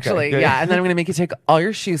Ugly? ugly, Okay, actually. good. Yeah, and then I'm going to make you take all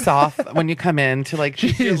your shoes off when you come in to like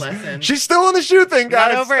teach your lesson. She's still on the shoe thing,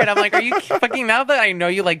 guys. Not over it. I'm like, are you fucking, now that I know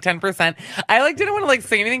you like 10%, I like didn't want to like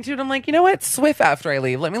say anything to it. I'm like, you know what? Swift after I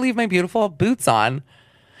leave. Let me leave my beautiful boots on.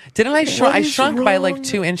 Didn't I shrunk? What I is shrunk by like wrong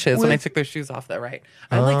 2 inches when I with- took those shoes off, though, right?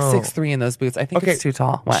 I'm like Oh. 6'3" in those boots. I think Okay, it's too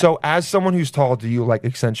tall. What? So, as someone who's tall, do you like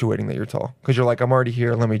accentuating that you're tall? Because you're like, I'm already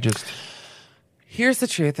here. Let me just. here's the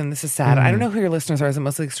truth, and this is sad. I don't know who your listeners are. Is it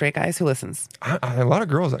mostly straight guys? Who listens? A lot of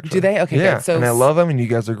girls actually. Do they? Okay, yeah. good. So and I love them, and you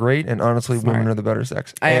guys are great. And honestly, Smart. women are the better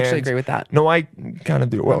sex. I actually And- agree with that. No, I kind of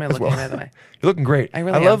do well am I as well. looking, by the way? You're looking great. I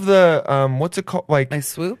really love am. the what's it called? Like, My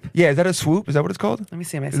swoop. yeah, is that a swoop? Is that what it's called? Let me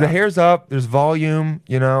see The myself. hair's up. There's volume.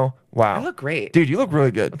 You know. Wow. I look great. dude. You look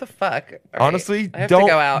really good. What the fuck? All right, Honestly, I have don't to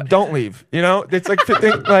go out. don't leave. You know, it's like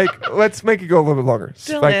like let's make it go a little bit longer.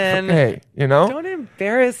 Like, Dylan. hey, you know. Don't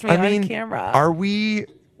embarrass me I mean, on camera. are we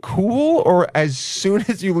cool, or as soon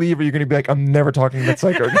as you leave, are you going to be like, I'm never talking to that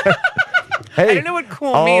psycho again? Hey, I don't know what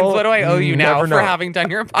cool means. What do I owe you now never for know. having done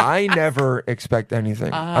your podcast? I never expect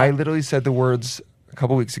anything. I literally said the words a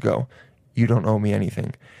couple weeks ago. You don't owe me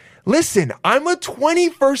anything. Listen, I'm a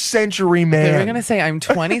 21st century man. They were gonna say I'm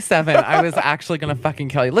 27. I was actually gonna fucking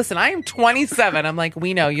kill you. Listen, I am 27. I'm like,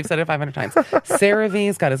 we know you've said it 500 times.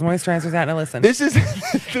 CeraVe's got his moisturizers out. Now listen, This is.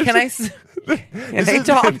 can I? Can I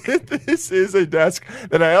talk? This is a desk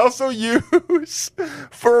that I also use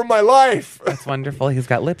for my life. That's wonderful. He's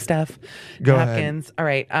got lip stuff, Go ahead. napkins. All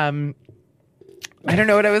right. I don't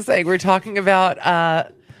know what I was saying. We were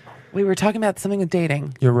talking about something with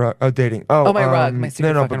dating. Your rug. Oh, dating. Oh, my rug, my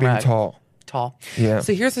stupid no, fucking but being rug. tall. Tall. Yeah.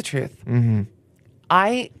 So here's the truth. Mm-hmm.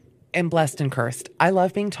 I am blessed and cursed. I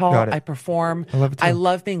love being tall. Got it. I perform. I love it too. I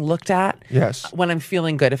love being looked at. Yes. When I'm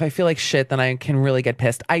feeling good. If I feel like shit, then I can really get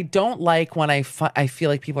pissed. I don't like when I feel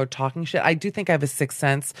like people are talking shit. I do think I have a sixth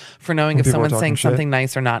sense for knowing if people are someone's saying talking shit? something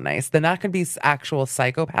nice or not nice. Then that could be actual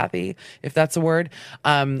psychopathy, if that's a word.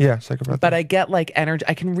 Yeah, psychopath. But I get like energy.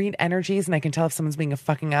 I can read energies and I can tell if someone's being a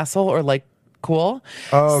fucking asshole or like cool.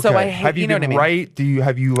 Oh, okay. So I hate, have you know been what I mean? right?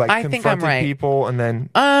 Have you like I think I'm confronted right. people and then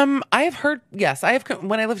I have heard, yes, I have.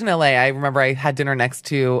 When I lived in LA, I remember I had dinner next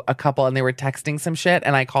to a couple and they were texting some shit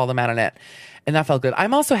and I called them out on it. And that felt good.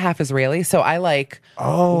 I'm also half Israeli, so I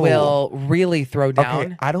will really throw down.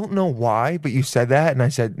 Okay, I don't know why, but you said that, and I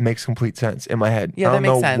said makes complete sense in my head. Yeah, I that don't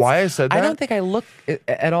makes know sense. why I said that. I don't think I look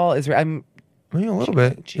at all Israeli. I'm maybe a little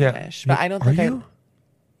bit Jewish, yeah. but I don't Are think you?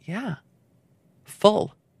 yeah,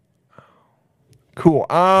 full. Cool.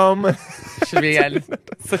 Should be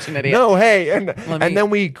such an idiot. No, hey, me- and then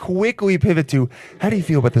we quickly pivot to how do you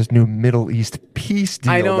feel about this new Middle East peace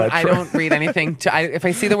deal? I don't. that I Trump- don't read anything. If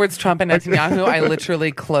I see the words Trump and Netanyahu, I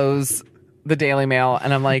literally close the Daily Mail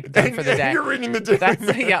and I'm like done for the day. You're reading the Daily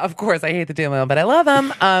That's, yeah, of course. I hate the Daily Mail, but I love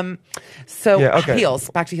them. So Yeah, okay. heels.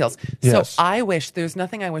 Back to heels. Yes. So I wish there's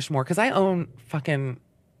nothing I wish more because I own fucking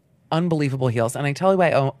unbelievable heels, and I tell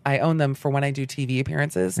you I own them for when I do TV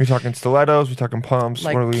appearances. We're talking stilettos. We're talking pumps.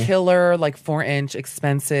 Like what are we? killer, like 4-inch,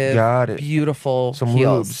 expensive, Got it. beautiful Some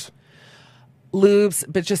heels. Lubes,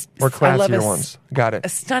 but just Or I love classier ones. Got it. A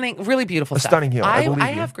stunning, really beautiful stuff. stunning heel. I believe you.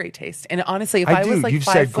 have great taste, and honestly, if I I, do. was like You've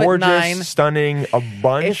 5'9", said gorgeous, stunning, a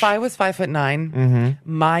bunch. if I was 5'9", Mm-hmm.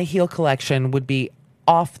 my heel collection would be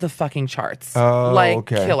off the fucking charts, Oh, like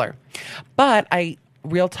okay. killer. But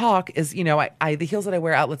real talk is, I the heels that I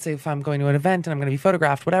wear out. Let's say if I'm going to an event and I'm going to be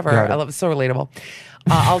photographed, whatever. Got it. I love it. So relatable.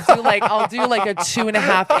 I'll do like a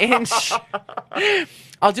 2.5 inch.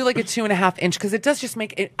 I'll do like a 2.5 inch because it does just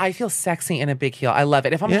make it. I feel sexy in a big heel. I love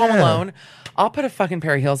it. If I'm home Yeah. alone, I'll put a fucking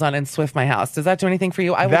pair of heels on and Swift my house. Does that do anything for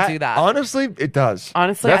you? I will do that. Honestly, it does.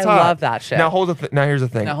 Honestly, That's I hot. love that shit. Now hold now here's the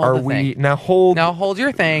thing. Now hold Are the we thing. now hold Now hold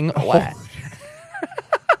your thing. What?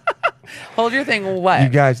 Hold your thing. What? You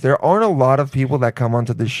guys, there aren't a lot of people that come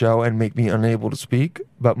onto the show and make me unable to speak,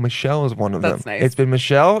 but Michelle is one of That's them. nice. It's been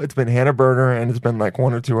Michelle, it's been Hannah Berner, and it's been like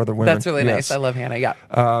one or two other women. That's really nice. Yes. I love Hannah.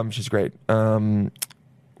 Yeah. She's great.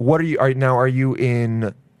 What are you are you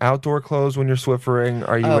in outdoor clothes when you're Swiffering?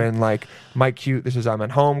 Are you Oh. in like my cute this is I'm at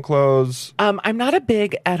home clothes? I'm not a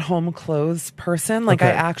big at home clothes person. Like I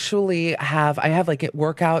Okay. actually have like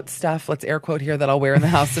workout stuff. Let's air quote here that I'll wear in the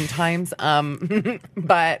house sometimes.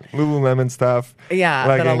 But Lululemon stuff. yeah,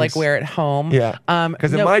 that I'll like leggings. wear at home. Yeah.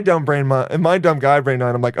 Because in no, my dumb guy brain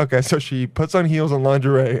mind, I'm like, okay, so she puts on heels and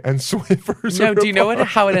lingerie and Swiffers. No, her do you know bra.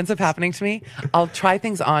 how it ends up happening to me? I'll try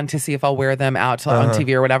things on to see if I'll wear them out Uh-huh. on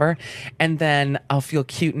TV or whatever, and then I'll feel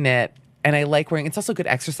cute in it. And I like wearing. It's also good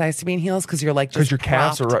exercise to be in heels because you're like just 'Cause your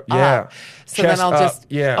calves propped are up, yeah. up. So Chest then I'll up, just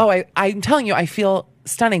yeah. Oh, I'm telling you, I feel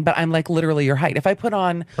stunning, but I'm like literally your height. If I put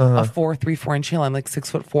on Uh-huh. a 4'3", 4" heel, I'm like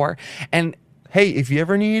 6'4", and. Hey, if you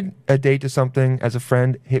ever need a date to something as a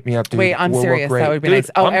friend, hit me up, dude. Wait, I'm We'll look serious. great. That would be Dude, nice.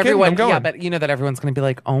 Oh, I'm kidding, everyone. I'm going. Yeah, but you know that everyone's going to be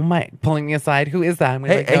like, "Oh my," pulling me aside. Who is that? I'm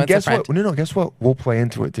gonna Hey, be like, no, and it's a guess friend. what? No, guess what? We'll play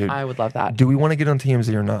into it, dude. I would love that. Do we want to get on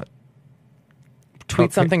TMZ or not?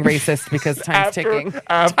 tweet something racist because time's ticking.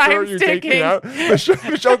 After Time's you ticking. take me out,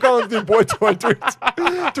 Michelle Collins did boy toy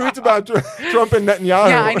tweets about Trump and Netanyahu.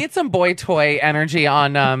 Yeah, I need some boy toy energy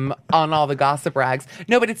on all the gossip rags.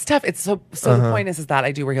 No, but it's tough. It's so the point is that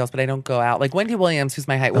I do wear heels, but I don't go out. Like Wendy Williams, who's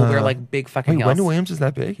my height, will wear like big fucking Wait, heels. Wendy Williams is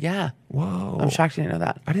that big? Yeah. Whoa. I'm shocked you didn't know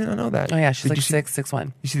that. I didn't know that. Oh yeah, she's Did like you see,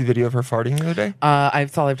 6'1". You see the video of her farting the other day?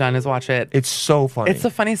 That's all I've done is watch it. It's so funny. It's the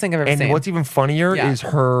funniest thing I've ever And seen. what's even funnier Yeah. is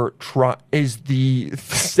is the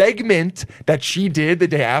segment that she did the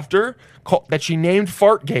day after that she named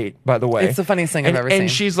Fartgate, by the way. It's the funniest thing I've ever seen.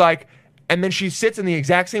 And she's like, and then she sits in the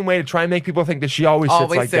exact same way to try and make people think that she always sits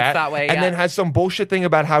like sits that way, and yeah. then has some bullshit thing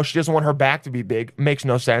about how she doesn't want her back to be big. Makes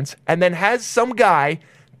no sense. And then has some guy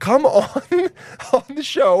come on the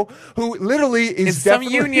show who literally is It's some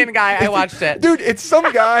definitely- union guy. I watched it. Dude, it's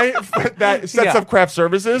some guy that sets Yeah. up craft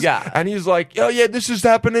services. Yeah. And he's like, oh, yeah, this is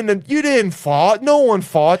happening. And you didn't fought. No one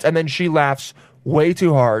fought. And then she laughs way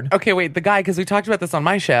too hard. Okay, wait, the guy, because we talked about this on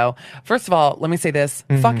my show. First of all, let me say this.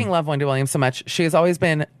 Mm-hmm. Fucking love Wendy Williams so much. She has always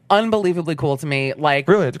been unbelievably cool to me. Like,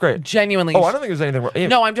 Really? It's great. Genuinely. Oh, I don't think there's anything wrong. Yeah.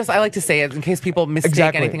 No, I like to say it in case people mistake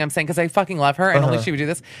Exactly. anything I'm saying because I fucking love her and only she would do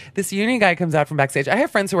this. This union guy comes out from backstage. I have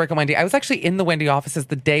friends who work on Wendy. I was actually in the Wendy offices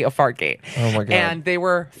the day of Fartgate. Oh my God. And they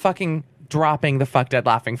were fucking dropping the fuck dead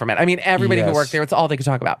laughing from it. I mean, everybody who Yes. worked there, it's all they could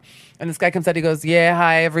talk about. And this guy comes out, he goes, yeah,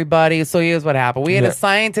 hi everybody. So here's what happened. We had Yeah. a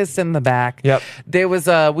scientist in the back. Yep. There was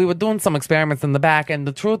we were doing some experiments in the back, and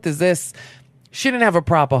the truth is this. She didn't have a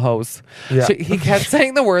proper hose. Yeah. He kept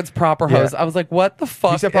saying the words proper Yeah. hose. I was like, what the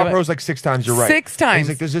fuck? He said am proper I- hose like 6 times. You're right. 6 times. He's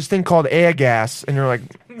like, there's this thing called air gas. And you're like,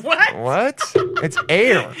 What? what? It's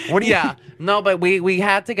air. What do you Yeah. No, but we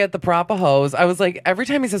had to get the proper hose. I was like, every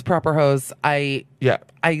time he says proper hose, I Yeah.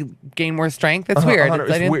 gain more strength. It's weird. I It's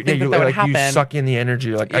didn't weird. think Yeah, that would like, happen. you suck in the energy.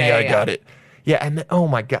 You're like, oh, Yeah, yeah, I yeah, got yeah. it. Yeah, and then, oh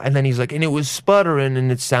my God. And then he's like, and it was sputtering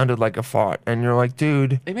and it sounded like a fart. And you're like,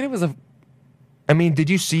 dude. I mean, it was a. I mean, did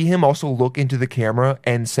you see him also look into the camera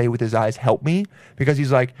and say with his eyes, help me? Because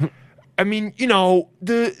he's like, I mean, you know,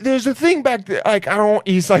 there's a thing back there. Like, I don't,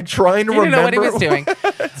 he's like trying to You didn't remember. know what he was doing.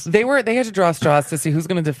 They had to draw straws to see who's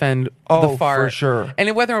going to defend Oh, the fart. for sure.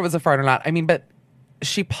 And whether it was a fart or not. I mean, but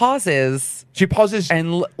she pauses She pauses.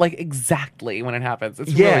 and like exactly when it happens.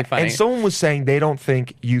 It's yeah, really funny. and someone was saying they don't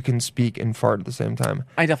think you can speak and fart at the same time.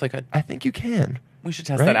 I definitely could. I think you can. We should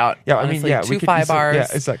test Right? that out. Yeah, honestly. I mean, yeah. 2 could- 5 it's like- bars. Yeah,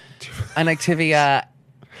 it's like, An Activia.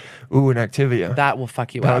 ooh, an Activia. That will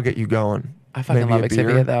fuck you That'll up. get you going. I fucking Maybe love a Activia,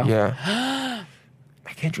 beer. though. Yeah.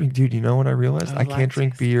 I can't drink, dude. You know what I realized? Oh, I can't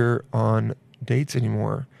drink lactose. beer on dates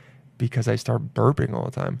anymore because I start burping all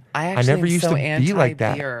the time. I actually never am used so to be like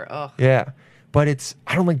that. anti-beer. Ugh. Yeah, but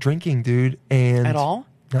I don't like drinking, dude. And At all?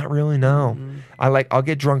 Not really. No. I'll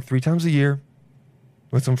get drunk 3 times a year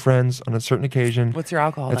with some friends on a certain occasion. What's your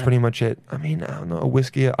alcohol? That's then? pretty much it. I mean, I don't know, a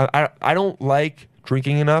whiskey. I don't like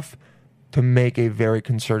drinking enough to make a very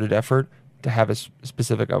concerted effort to have a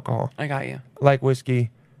specific alcohol. I got you. I like whiskey.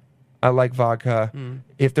 I like vodka.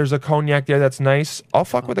 If there's a cognac there that's nice, I'll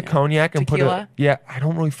fuck with a cognac and Tequila? put a. Yeah, I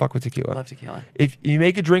don't really fuck with tequila. I love tequila. If you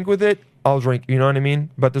make a drink with it, I'll drink. You know what I mean?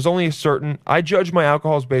 But there's only a certain. I judge my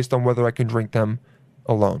alcohols based on whether I can drink them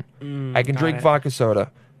alone. I can got drink it. vodka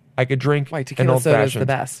soda. I could drink Why an tequila old soda is the fashioned.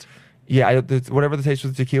 best. Yeah, whatever the taste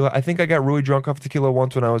with tequila. I think I got really drunk off tequila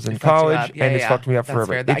once when I was in fucked you college, up. Yeah, and it's yeah. fucked me up That's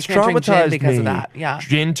forever. fair. I It's can't drink gin traumatized because me. of that. Yeah.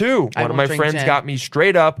 Gin too. I One of won't my drink friends gin. got me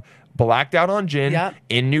straight up blacked out on gin Yep.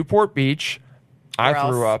 in Newport Beach. I Where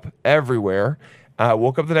threw else? up everywhere.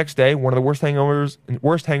 Woke up the next day, one of the worst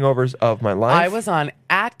hangovers of my life. I was on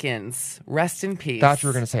Atkins. Rest in peace. Thought you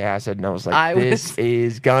were gonna say acid, and I was like, I "This was-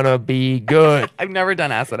 is gonna be good." I've never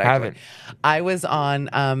done acid. Actually. Haven't. I was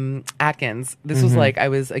on Atkins. This Mm-hmm. was like I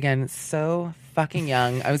was again so fucking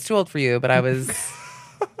young. I was too old for you, but I was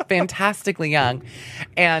fantastically young.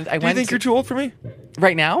 And I Do you went think to, you're too old for me?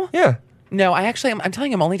 right now. Yeah. No, I actually am. I'm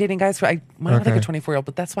telling you, I'm only dating guys who I want like a Okay. 24-year-old,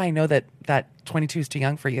 but that's why I know that 22 is too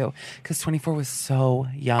young for you because 24 was so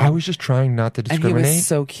young. I was just trying not to and he discriminate. was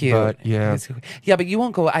so cute. But He yeah, was so- yeah, but you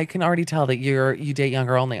won't go. I can already tell that you date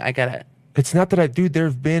younger only. I get it. it's not that I do.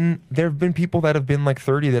 There've been people that have been like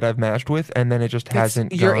 30 that I've matched with, and then it just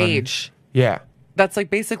hasn't. Your gone- age. Yeah. That's like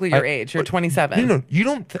basically your I- age. You're but- 27. No, you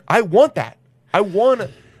don't. I want that.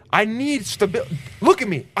 I need stability. Look at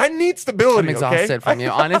me. I need stability. I'm exhausted okay? from you.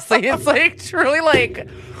 Honestly, it's like truly like,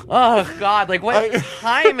 oh God, like what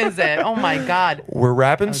time is it? Oh my God. We're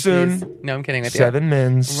wrapping Oh, soon. geez. No, I'm kidding with 7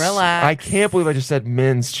 mins. Relax. I can't believe I just said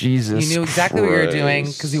mins. Jesus. you. You knew exactly what you were doing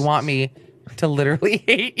Christ. because you want me to literally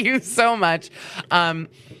hate you so much. What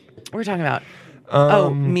were we talking about?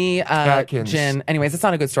 Atkins. gin. Anyways, it's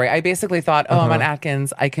not a good story. I basically thought, I'm on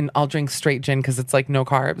Atkins. I'll drink straight gin because it's like no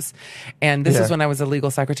carbs. And this is when I was a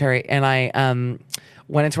legal secretary, and I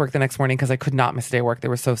went into work the next morning because I could not miss a day of work. They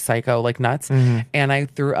were so psycho, like nuts. And I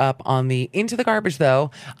threw up into the garbage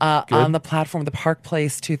though, on the platform, the Park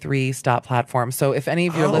Place 2-3 stop platform. So if any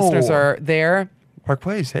of your listeners are there, Park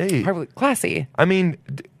Place, hey. classy. I mean,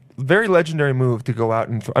 very legendary move to go out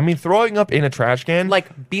and throwing up in a trash can. Like,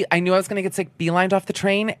 I knew I was going to get sick. Beelined off the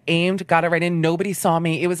train, aimed, got it right in. Nobody saw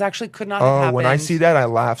me. It was actually could not have happened. When I see that, I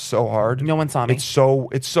laugh so hard. No one saw me. It's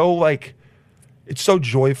so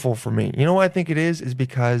joyful for me. You know what I think it is? Is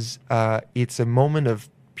because it's a moment of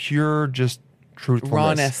pure just truthfulness.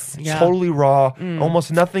 Rawness. It's Yeah. totally raw.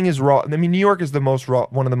 Almost nothing is raw. I mean, New York is the most raw,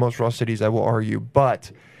 one of the most raw cities, I will argue.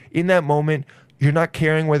 But in that moment, you're not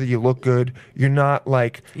caring whether you look good. You're not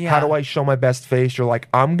like, how do I show my best face? You're like,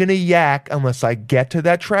 I'm going to yak unless I get to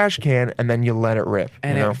that trash can, and then you let it rip.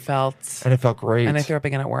 And you know? it felt great. And I threw up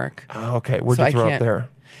again at work. Oh, okay. Where'd So you I throw up can't- there?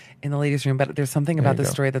 In the ladies' room, but there's something There about you this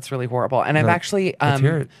go. story that's really horrible. And I've actually let's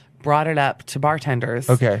hear it. brought it up to bartenders.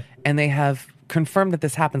 Okay. And they have confirmed that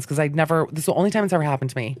this happens because this is the only time it's ever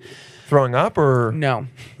happened to me. Throwing up or? No.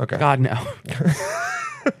 Okay. God, no.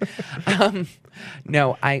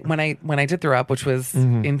 No, when I did throw up, which was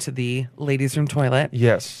into the ladies' room toilet,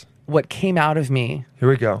 Yes. what came out of me, Here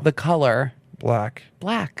we go. the color, Black.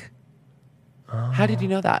 black. How did you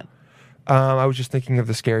know that? I was just thinking of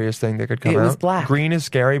the scariest thing that could come out. It was black. Green is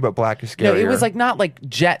scary, but black is scarier. No, it was like not like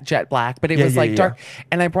jet black, but it was like dark. yeah.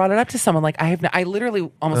 And I brought it up to someone like I literally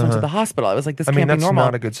almost went to the hospital. I was like, this I mean, can't be that's normal.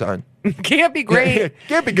 not a good sign. Can't be great.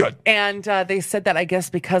 Can't be good. And they said that I guess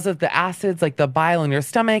because of the acids, like the bile in your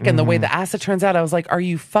stomach and the way the acid turns out, I was like, are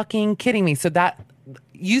you fucking kidding me? So that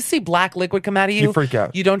you see black liquid come out of you, You freak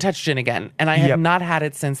out. You don't touch gin again. And I have Yep. not had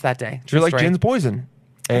it since that day. You're True like story. gin's poison.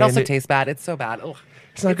 It And also tastes bad. It's so bad. Ugh.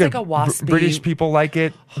 It's not good. like a waspy. British people like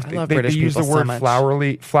it. I love they British use the people so word much.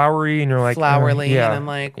 flowery, and you're like Flowery, yeah. and I'm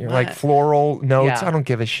like, you're what? like floral notes. Yeah. I don't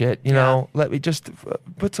give a shit. You know, let me just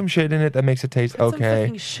put some shit in it that makes it taste Put some okay.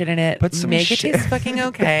 fucking shit in it. Put some make shit- it taste fucking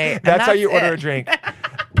okay. And That's how you order it. a drink.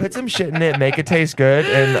 Put some shit in it, make it taste good,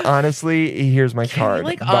 and honestly, here's my Can card. you,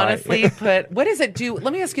 like, Bye. honestly put what does it do?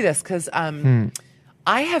 Let me ask you this, because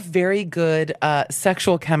I have very good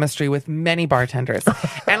sexual chemistry with many bartenders,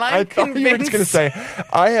 and I'm I thought you were just convinced. going to say,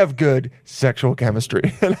 I have good sexual chemistry.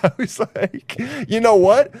 And I was like, you know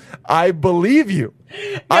what? I believe you.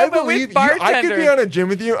 I but with believe you. I could be bartenders- on a gym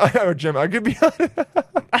with you. I could be on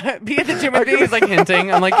Be at the gym with me. He's like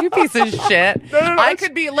hinting. I'm like, you piece of shit. no, I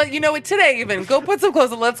could be like, you know what? Today even go put some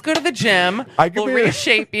clothes on. Let's go to the gym. I could We'll be-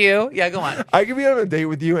 reshape you. Yeah, go on. I could be on a date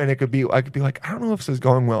with you, and I could be like, I don't know if this is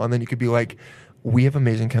going well. And then you could be like, we have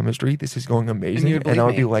amazing chemistry. This is going amazing. you would And I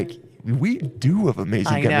would believe be like, we do have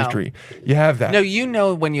amazing I know. chemistry. You have that. No, you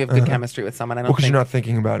know when you have good chemistry with someone. I don't Well, because think you're not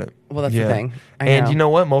thinking about it. Well, that's the thing. I And know. you know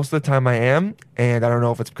what? Most of the time I am, and I don't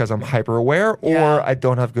know if it's because I'm hyper aware or Yeah. I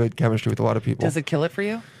don't have good chemistry with a lot of people. Does it kill it for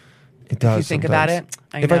you? It does. you think about sometimes. it?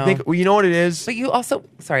 I if I know. think, well, you know what it is. But you also,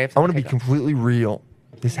 sorry, I want to be completely real.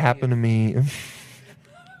 This happened to me.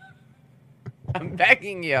 I'm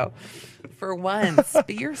begging you. For once,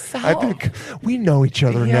 be yourself. I think we know each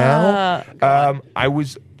other Yeah. now. I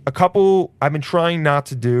was I've been trying not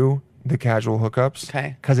to do the casual hookups.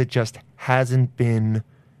 Okay. Because it just hasn't been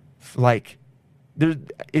like.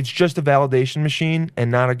 It's just a validation machine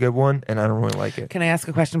and not a good one, and I don't really like it. Can I ask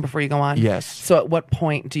a question before you go on? Yes. So at what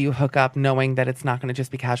point do you hook up knowing that it's not going to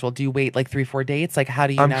just be casual? Do you wait like 3-4 dates? Like how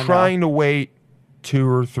do you I'm now trying know? to wait 2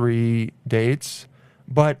 or 3 dates,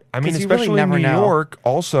 but I mean, 'Cause you really especially in never New know. York,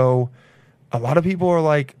 also, a lot of people are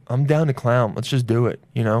like, "I'm down to clown. Let's just do it."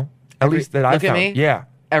 You know, at least that I look at found. me. Yeah,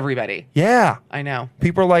 Everybody. yeah. I know.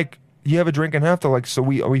 People are like, "You have a drink and a half." They're like, "So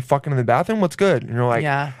are we fucking in the bathroom? What's good?" And you're like,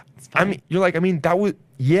 Yeah. It's I funny. mean, you're like, I mean, that was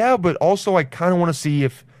but also I kind of want to see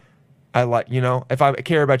if I like, if I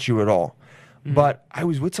care about you at all. Mm-hmm. But I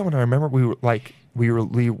was with someone. I remember we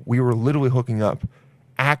were literally hooking up.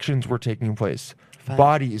 Actions were taking place. Fun.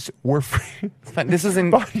 Bodies were free. It's fun. This is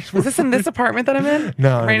in. Bodies were Is this in this apartment that I'm in?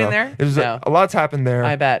 No, right no, in there. There's No. a lot's happened there.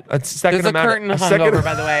 I bet. A second There's a amount curtain a hung second- over,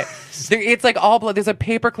 by the way. It's like all blood. There's a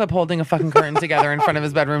paperclip holding a fucking curtain together in front of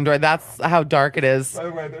his bedroom door. That's how dark it is. By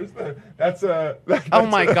the way, that's Oh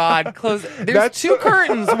my God! Close. There's That's- 2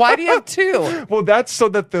 curtains. Why do you have 2? Well, that's so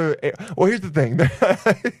that here's the thing.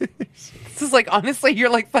 This is like honestly, you're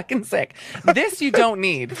like fucking sick. This you don't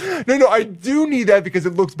need. No, I do need that because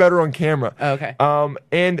it looks better on camera. Okay.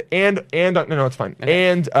 And no, it's fine. Okay.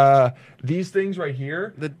 And these things right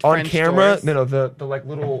here The on French camera, doors. the like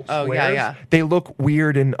little Oh, squares, yeah, yeah. they look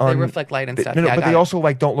weird and They reflect light and stuff. No, Yeah, but got they it. also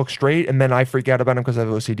like don't look straight, and then I freak out about them because I have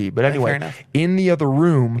OCD. But fair anyway, enough. in the other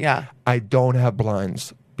room, Yeah. I don't have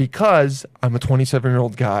blinds. Because I'm a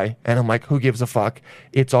 27-year-old guy, and I'm like, who gives a fuck?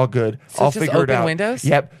 It's all good. So I'll it's just figure it open out. windows?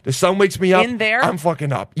 Yep. The sun wakes me up. In there? I'm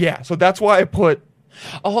fucking up. Yeah. So that's why I put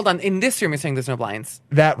Oh, hold on. In this room, you're saying there's no blinds.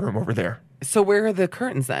 that room over there. So where are the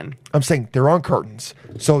curtains then? I'm saying they're on curtains.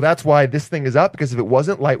 So that's why this thing is up, because if it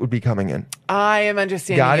wasn't, light would be coming in. I am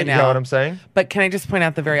understanding Got you it? You now. got what I'm saying? But can I just point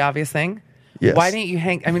out the very obvious thing? Yes. Why didn't you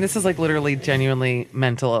hang? I mean, this is like literally genuinely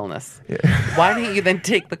mental illness. Why didn't you then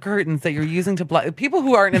take the curtains that you're using to block? People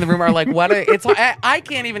who aren't in the room are like, "What?" I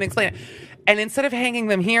can't even explain it. And instead of hanging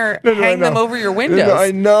them here, hang them over your windows.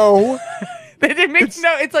 I know. It makes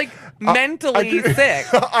no. It's like mentally sick.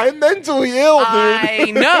 I'm mentally ill, dude.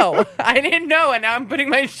 I know. I didn't know, and now I'm putting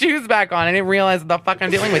my shoes back on. I didn't realize what the fuck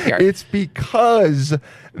I'm dealing with here. It's because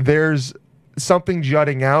there's something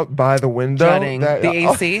jutting out by the window. Jutting. The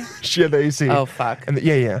AC? Yeah, the AC. Oh, fuck. And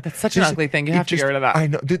yeah. That's such an ugly thing. You have to get rid of that. I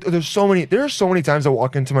know. Dude, there are so many times I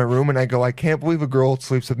walk into my room and I go, I can't believe a girl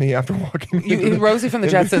sleeps with me after walking. Rosie from the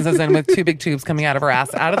Jetsons is in with two big tubes coming out of her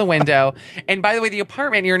ass, out of the window. And by the way, the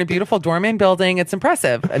apartment, you're in a beautiful doorman building. It's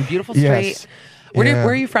impressive. A beautiful street. Yes. Where Yeah.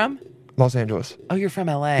 are you from? Los Angeles. Oh, you're from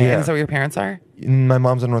LA. Yeah. And is that where your parents are? My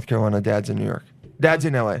mom's in North Carolina. Dad's in New York. Dad's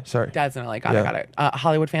in LA. Sorry. Dad's in LA. Got Yeah. it.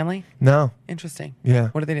 Hollywood family? No. Interesting. Yeah.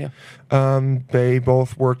 What do they do? They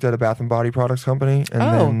both worked at a Bath and Body Products company, and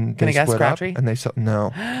Oh, then can they I guess split up, Crabtree? and they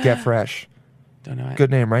no Get Fresh. Don't know it.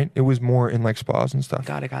 Good name, right? It was more in like spas and stuff.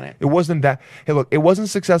 Got it. It wasn't that. Hey, look, it wasn't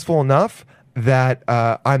successful enough that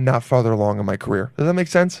I'm not farther along in my career. Does that make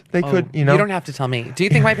sense? They could, You don't have to tell me. Do you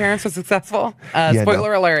think my parents were successful? Yeah,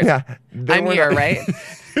 Spoiler no. alert. Yeah, they I'm were here, not- right?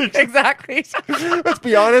 Exactly. Let's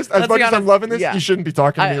be honest. As Let's much be as I'm honest. loving this, Yeah. you shouldn't be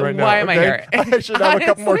talking to me right now. why am I okay? here? I should have a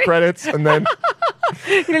couple more Honestly. credits, and then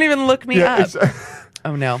You didn't even look me yeah. up. it's-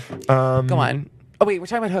 Oh no. Go on. Oh wait, we're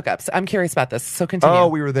talking about hookups. I'm curious about this. So continue. Oh,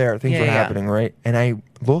 we were there. Things were Yeah. happening, right? And I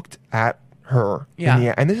looked at her.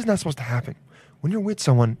 Yeah. And this is not supposed to happen. When you're with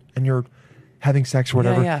someone and you're having sex or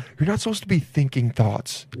whatever, yeah. you're not supposed to be thinking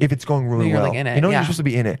thoughts if it's going really you're, well. like, in it, You know, yeah. you're supposed to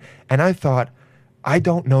be in it. And I thought, I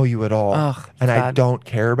don't know you at all. Ugh, and I sad. don't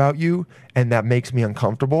care about you. And that makes me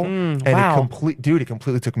uncomfortable. And wow. it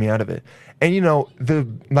completely took me out of it. And you know, the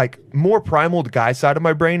like more primal guy side of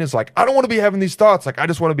my brain is like, I don't want to be having these thoughts. Like I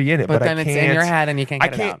just want to be in it. But But then I it's can't. in your head and you can't I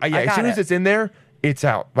get it can't. out. Yeah, I as got soon as it. it's in there, it's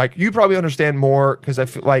out. Like you probably understand more because I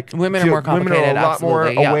feel like Women are more Women are complicated, a lot more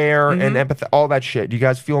absolutely, yeah. aware and empathetic. All that shit. You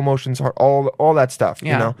guys feel emotions, all that stuff.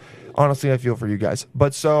 Yeah. You know. Honestly, I feel for you guys.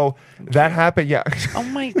 But so that happened. Yeah. Oh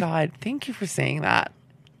my God. Thank you for saying that.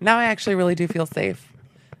 Now I actually really do feel safe.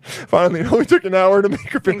 Finally, it only took an hour to make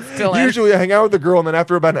her feel. Thanks, Dylan. Usually, I hang out with the girl, and then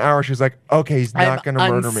after about an hour, she's like, "Okay, he's I'm not going to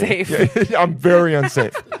murder unsafe. me." Yeah, I'm very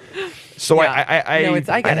unsafe. So Yeah. I No,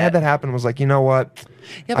 I get had it. that happen. I was like, you know what?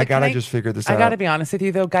 Yeah, I but gotta can just figure this I out. gotta be honest with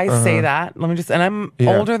you though. Guys say that. Let me just, and I'm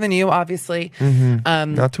Yeah. older than you, obviously.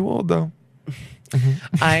 Not too old though.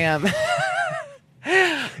 I am.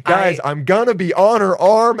 Guys, I'm gonna be on her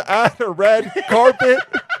arm at a red carpet.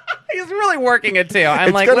 He's really working it too. I'm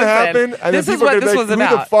It's like, gonna listen, happen, and this then is people are what gonna this be was like, about.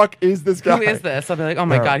 Who the fuck is this guy? Who is this? I'll be like, oh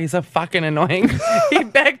my All right. God, he's so fucking annoying. He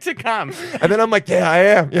begged to come. And then I'm like, yeah, I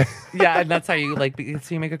am. Yeah. Yeah, and that's how you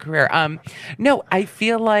so you make a career. No, I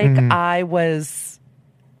feel like I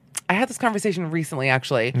had this conversation recently,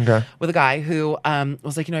 actually, Okay. with a guy who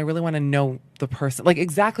was like, I really want to know the person, like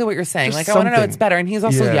exactly what you're saying. Just Like, I want to know something. it's better. And he's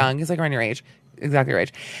also Yeah. young. He's like around your age, exactly your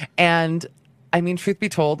age. And I mean, truth be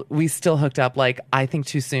told, we still hooked up, like, I think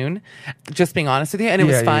too soon, just being honest with you. And it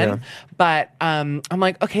was Yeah, fun. yeah. But I'm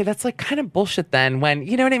like, okay, that's like kind of bullshit then when,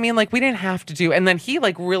 you know what I mean? Like, we didn't have to do. And then he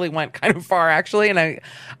like really went kind of far, actually. And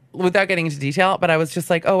without getting into detail, but I was just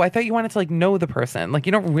like, oh, I thought you wanted to like know the person. Like,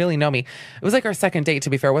 you don't really know me. It was like our second date, to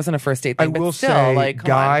be fair. It wasn't a first date thing. I but will still, say, like, come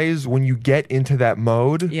on. guys, when you get into that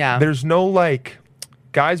mode, Yeah. there's no like,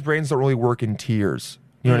 guys' brains don't really work in tiers.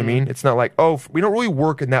 You know what I mean? It's not like, oh, we don't really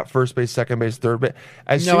work in that first base, second base, third base.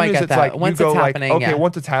 As No, soon I as get it's that. like, Once you go it's like, happening, okay, yeah.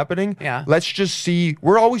 once it's happening, Yeah. let's just see.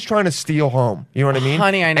 We're always trying to steal home. You know what I mean?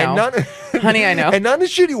 Honey, I know. And not, Honey, I know. And not in a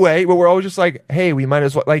shitty way, but we're always just like, hey, we might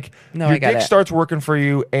as well, like, No, your I get dick it. starts working for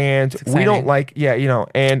you, and we don't exciting. like, yeah, you know,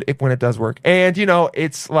 and when it does work. And, you know,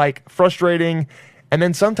 it's like frustrating. And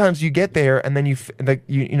then sometimes you get there, and then you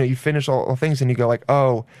you finish all the things, and you go like,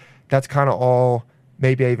 oh, that's kind of all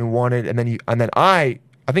maybe I even wanted. And then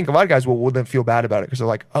I think a lot of guys will then feel bad about it because they're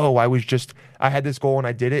like, oh, I had this goal and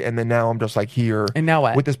I did it, and then now I'm just like here And now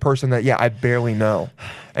what? with this person that I barely know,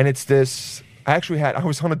 and it's this. I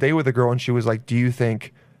was on a date with a girl and she was like, do you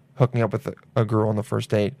think hooking up with a girl on the first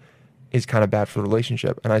date is kind of bad for the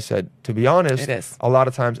relationship? And I said, to be honest, It is. a lot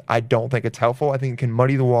of times I don't think it's helpful. I think it can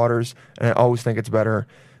muddy the waters, and I always think it's better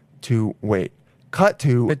to wait. Cut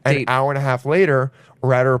to But an date. hour and a half later,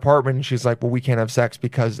 we're at her apartment and she's like, well, we can't have sex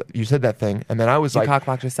because you said that thing. And then I was You like,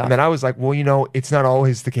 cockblocked yourself. and then I was like, well, it's not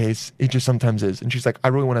always the case. It just sometimes is. And she's like, I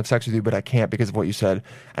really want to have sex with you, but I can't because of what you said.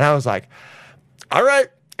 And I was like, all right.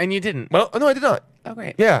 And you didn't. Well, no, I did not. Oh,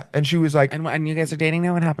 great. Yeah. And she was like, And you guys are dating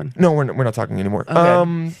now? What happened? no, we're not talking anymore.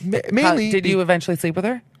 Okay. Mainly. Did you eventually sleep with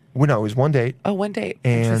her? Well, no, it was one date. Oh, one date.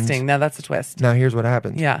 And- Interesting. Now that's a twist. Now here's what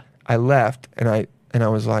happened. Yeah. I left and I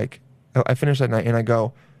was like, I finished that night and I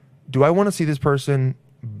go, do I want to see this person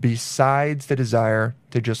besides the desire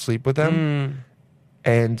to just sleep with them?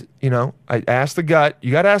 And I asked the gut.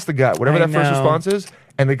 You got to ask the gut, whatever I that first know. response is.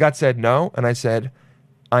 And the gut said no. And I said,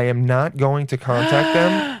 I am not going to contact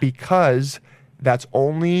them because that's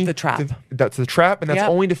only The trap. That's the trap, and that's Yep.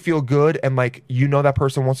 only to feel good. And like that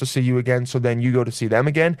person wants to see you again, so then you go to see them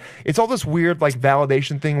again. It's all this weird like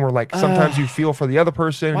validation thing where like sometimes you feel for the other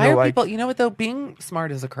person. Why you're are like, people? You know what though? Being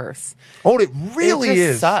smart is a curse. oh, it really it just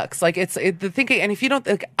is. sucks. Like the thinking, and if you don't,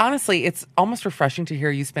 like, honestly, it's almost refreshing to hear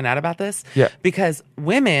you spin out about this. Yeah. Because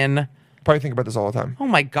women, Probably think about this all the time. oh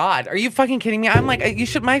my God, are you fucking kidding me? I'm like, you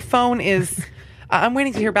should. My phone is. I'm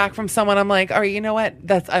waiting to hear back from someone. I'm like, all right, you know what?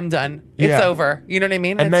 I'm done. It's Yeah. over. You know what I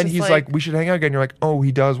mean? And It's then just he's like, we should hang out again. You're like, oh,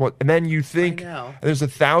 he does what? And then you think know. there's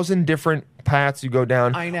 1,000 different paths you go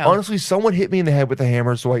down. I know. Honestly, someone hit me in the head with a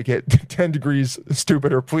hammer so I get 10 degrees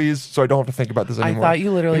stupider, please, so I don't have to think about this I anymore. thought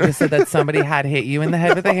you literally just said that somebody had hit you in the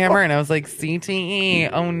head with a hammer, and I was like, CTE.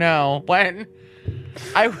 Oh no, when?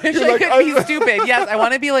 I wish You're I like, could be stupid. Yes, I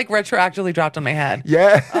want to be like retroactively dropped on my head.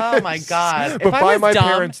 Yeah. Oh my God. But If I by was my dumb-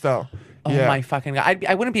 parents, though. Oh yeah. my fucking God.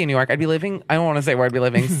 I wouldn't be in New York. I'd be living, I don't want to say where I'd be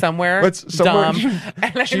living, somewhere Let's somewhere dumb. And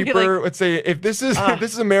I'd be cheaper. like, Let's say if this is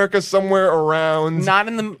America, somewhere around not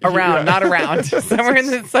in the, around, Yeah. not around. somewhere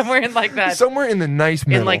in like that. somewhere in the nice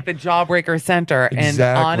middle. In like the Jawbreaker Center. And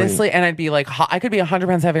Exactly. honestly, and I'd be like, I could be 100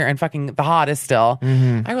 pounds heavier and fucking the hottest still.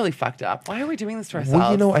 I really fucked up. Why are we doing this to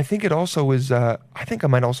ourselves? Well, I think it also is. I think I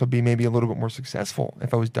might also be maybe a little bit more successful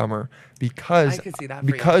if I was dumber because I could see that for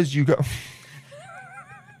you. because you go.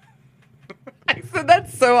 I said that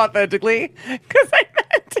so authentically because I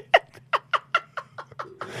meant it.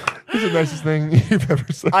 It's the nicest thing you've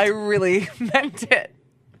ever said. I really meant it.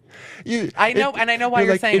 I know, and I know why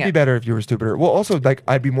you're saying it'd be it. better if you were stupider. Well, also, like,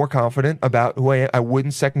 I'd be more confident about who I am. I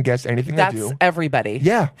wouldn't second guess anything I That's do. everybody.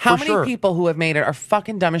 Yeah, How for many sure. people who have made it are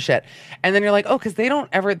fucking dumb as shit? And then you're like, oh, because they don't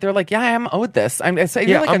ever. They're like, yeah, I'm owed this. You're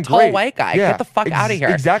like I'm a tall great. white guy. Yeah, Get the fuck out of here.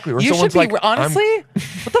 exactly. Or you should someone's be like, honestly.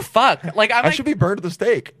 What the fuck? Like I'm I like, should be burned at the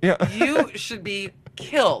stake. Yeah. you should be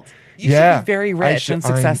killed. You Yeah, should be very I rich should- and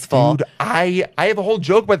successful. Dude, I have a whole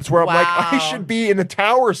joke about this where I'm like, I Wow. should be in a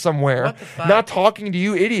tower somewhere, What the fuck? not talking to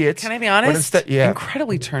you idiots. Can I be but honest? instead- yeah.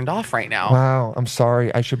 Incredibly turned off right now. Wow, I'm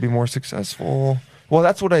sorry. I should be more successful. Well,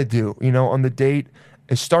 that's what I do. On the date,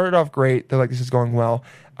 it started off great. They're like, this is going well.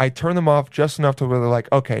 I turn them off just enough to where they're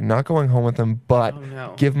like, okay, not going home with them, but Oh,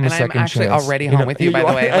 no. give them And a I'm second actually chance. already home with you, by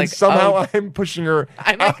the way. And Like, somehow oh. I'm pushing her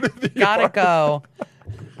I'm out of the gotta apartment. go.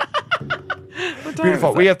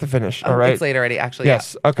 Beautiful. We have to finish. All right. It's late already, actually.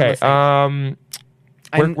 Yes. Yeah. Okay. I'm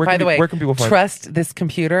listening. Where By can the we- way, where can people find? trust this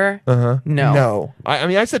computer? Uh-huh. No. No. I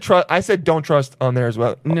mean, I said trust. I said don't trust on there as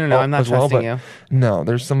well. No, I'm not as well, trusting but you. No,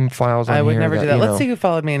 there's some files on I would here never do that. you Let's know, see who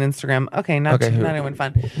followed me on Instagram. Okay, not Okay, who? not anyone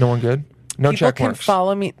fun. No one good. No People check can marks.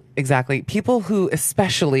 follow me exactly. People who,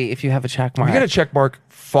 especially if you have a check mark, You get a check mark.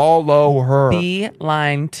 Follow her.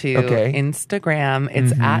 Beeline to Okay. Instagram.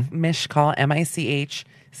 It's at Mishcall,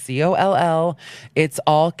 MICHCOLL. It's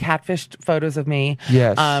all catfished photos of me.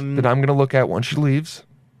 Yes. That I'm gonna look at once she leaves.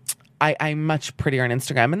 I'm much prettier on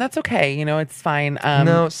Instagram, and that's okay. It's fine.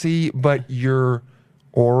 No, see, but your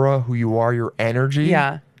aura, who you are, your energy,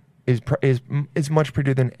 Yeah. is much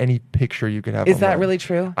prettier than any picture you could have. Is that online. really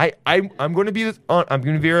true? I'm going to be I'm going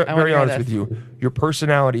to be very, wanna very hear honest this. with you. Your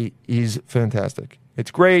personality is fantastic. It's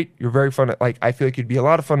great. You're very fun. I feel like you'd be a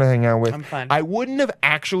lot of fun to hang out with. I'm fun. I wouldn't have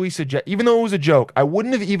actually even though it was a joke, I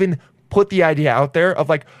wouldn't have even put the idea out there of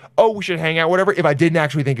like, oh, we should hang out, whatever, if I didn't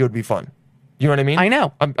actually think it would be fun. You know what I mean? I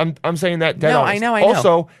know. I'm saying that dead No, honest. I know, I know.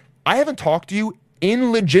 Also, I haven't talked to you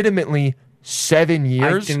in legitimately 7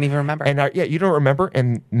 years. didn't even remember. And you don't remember,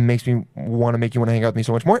 and makes me want to make you want to hang out with me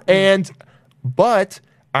so much more. But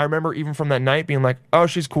I remember even from that night being like, oh,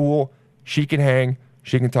 she's cool. She can hang.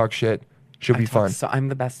 She can talk shit. She'll be fun. So I'm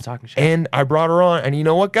the best at talking shit. And I brought her on, and you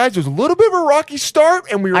know what, guys? It was a little bit of a rocky start,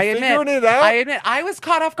 and we were figuring it out. I admit, I was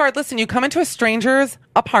caught off guard. Listen, you come into a stranger's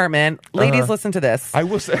apartment. Ladies, listen to this. I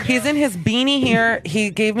will say- He's in his beanie here. He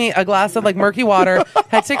gave me a glass of like murky water.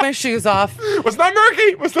 Had to take my shoes off. Was not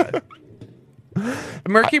murky. Was not.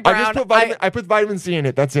 Murky brown. I put vitamin C in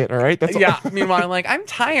it. That's it. All right. That's all. Yeah. Meanwhile, I'm like, I'm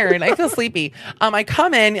tired. I feel sleepy. I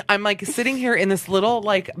come in. I'm like sitting here in this little,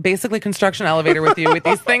 like, basically construction elevator with you with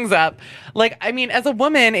these things up. Like, I mean, as a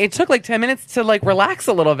woman, it took like 10 minutes to like relax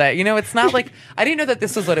a little bit. You know, it's not like I didn't know that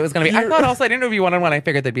this was what it was going to be. I thought also I didn't know if you wanted one. I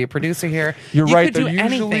figured there'd be a producer here. You're you right. could do there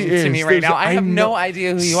anything usually to me is. right There's- now. I have no know-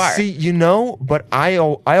 idea who you are. See, you know, but I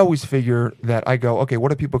always figure that I go, okay, what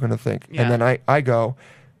are people going to think? Yeah. And then I go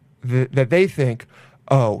that they think,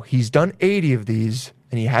 oh, he's done 80 of these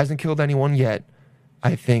and he hasn't killed anyone yet.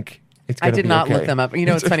 I think it's going I to did be not okay. look them up. You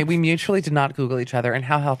know, it's funny. We mutually did not Google each other. And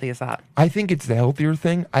how healthy is that? I think it's the healthier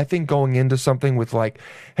thing. I think going into something with like,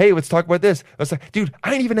 hey, let's talk about this. I was like, dude,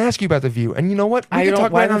 I didn't even ask you about The View. And you know what? We I can don't-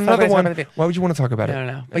 talk why about it on the fuck another would I talk one. about The View? Why would you want to talk about it? I don't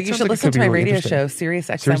know. It But you sounds should like it listen could to be my really radio interesting. show, Sirius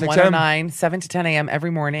XM Sirius XM. 109, 7 to 10 a.m.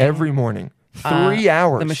 every morning. Every morning. 3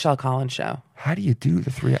 hours. The Michelle Collins Show. How do you do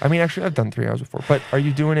the 3? I mean, actually, I've done 3 hours before, but are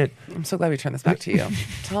you doing it? I'm so glad we turned this back to you.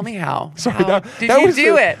 Tell me how. Sorry, How that did you was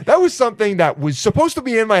do it? That was something that was supposed to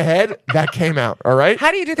be in my head that came out. All right.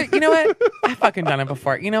 How do you do that? You know what? I've fucking done it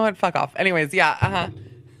before. You know what? Fuck off. Anyways, yeah.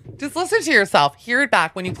 Just listen to yourself. Hear it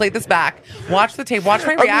back when you play this back. Watch the tape. Watch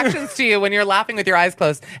my reactions to you when you're laughing with your eyes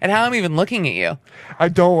closed and how I'm even looking at you. I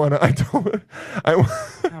don't want to. I don't.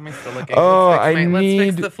 How am I still looking? Oh, Let's fix I need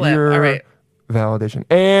let's fix the flip. your All right. validation.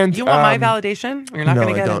 And You want my validation? You're not no,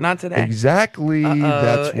 going to I get it. don't. Not today. Exactly.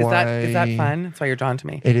 That's is why. is that fun? That's why you're drawn to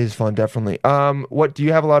me. It is fun, definitely. What do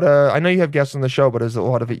you have a lot of? I know you have guests on the show, but is a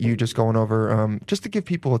lot of it you just going over, just to give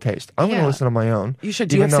people a taste? I'm going Yeah. to listen on my own. You should.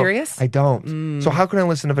 Do you even have though Sirius? I don't. So how can I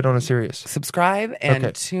listen if I don't have Sirius? Subscribe and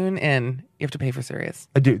Okay. tune in. You have to pay for Sirius.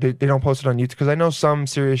 I do. They don't post it on YouTube because I know some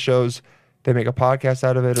Sirius shows they make a podcast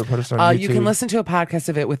out of it or put us on YouTube. You can listen to a podcast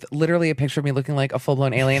of it with literally a picture of me looking like a full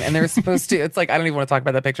blown alien, and they're supposed to. It's like I don't even want to talk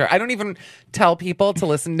about that picture. I don't even tell people to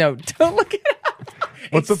listen. No, don't look it up.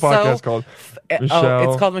 What's the It's podcast called? It's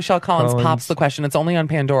called Michelle Collins Collins. Pops the Question. It's only on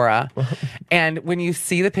Pandora, and when you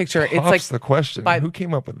see the picture, it's Pops like the question. by- Who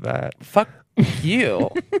came up with that? fuck you.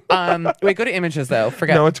 Wait, go to images though.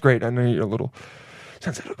 Forget. No, it's great. I know you're a little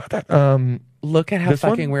sensitive about that. Look at how This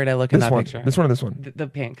one? fucking weird I look in This that one. picture. This one or this one? The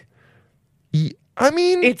pink. I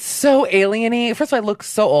mean, It's so alien-y. First of all, I look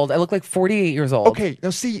so old. I look like 48 years old. okay. Now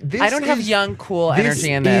see, this I don't have is- young, cool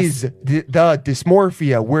energy in this. This is the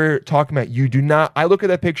dysmorphia we're talking about. You do not. I look at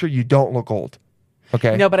that picture. You don't look old.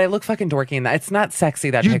 Okay. No, but I look fucking dorky in that. It's not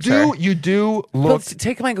sexy, that you picture. do. You do look.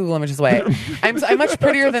 Take my Google images away. I'm much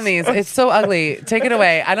prettier than these. It's so ugly. Take it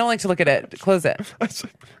away. I don't like to look at it. Close it.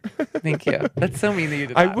 Thank you. That's so mean that you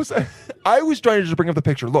did that. I was trying to just bring up the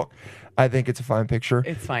picture. Look, I think it's a fine picture.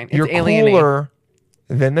 It's fine. It's You're alien-y. cooler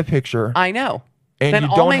than the picture, I know. and Then you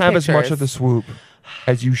all don't my have as much of the pictures- swoop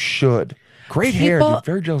as you should. Great hair. People- Dude.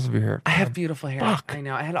 Very jealous of your hair. I have beautiful hair. I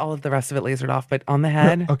know. I had all of the rest of it lasered off, but on the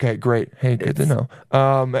head, Okay, great. Hey, good to know.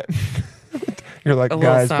 You're like, a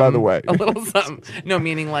little guys, by something, the way. a little something. No,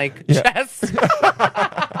 meaning like chest.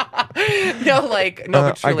 No, like no,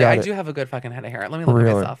 but I truly, got I it. do have a good fucking head of hair. Let me look Really?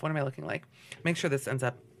 at myself. What am I looking like? Make sure this ends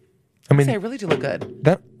up. I mean, I really do look good.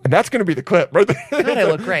 that's going to be the clip right there. God, I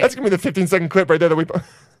look great. That's going to be the 15-second clip right there that we.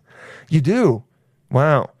 You do.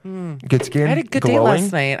 Wow. Good skin. I had a good glowing. date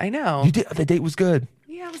last night. I know. You did. The date was good.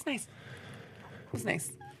 Yeah, it was nice. It was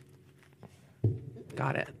nice.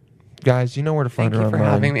 Got it. Guys, you know where to find Thank her you for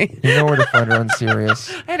online. having me. You know where to find her on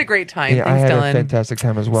Sirius. I had a great time. Yeah, I Thanks, had Dylan. a fantastic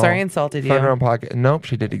time as well. Sorry I insulted Find you. her on pocket. Nope,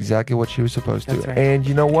 she did exactly what she was supposed to. That's right. And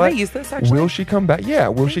you know what? I use this, actually? Will she come back? Yeah,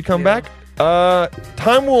 will she come you. back?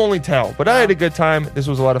 Time will only tell. But I had a good time. This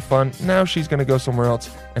was a lot of fun. Now she's gonna go somewhere else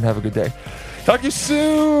and have a good day. Talk to you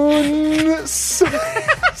soon.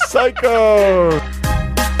 Psycho.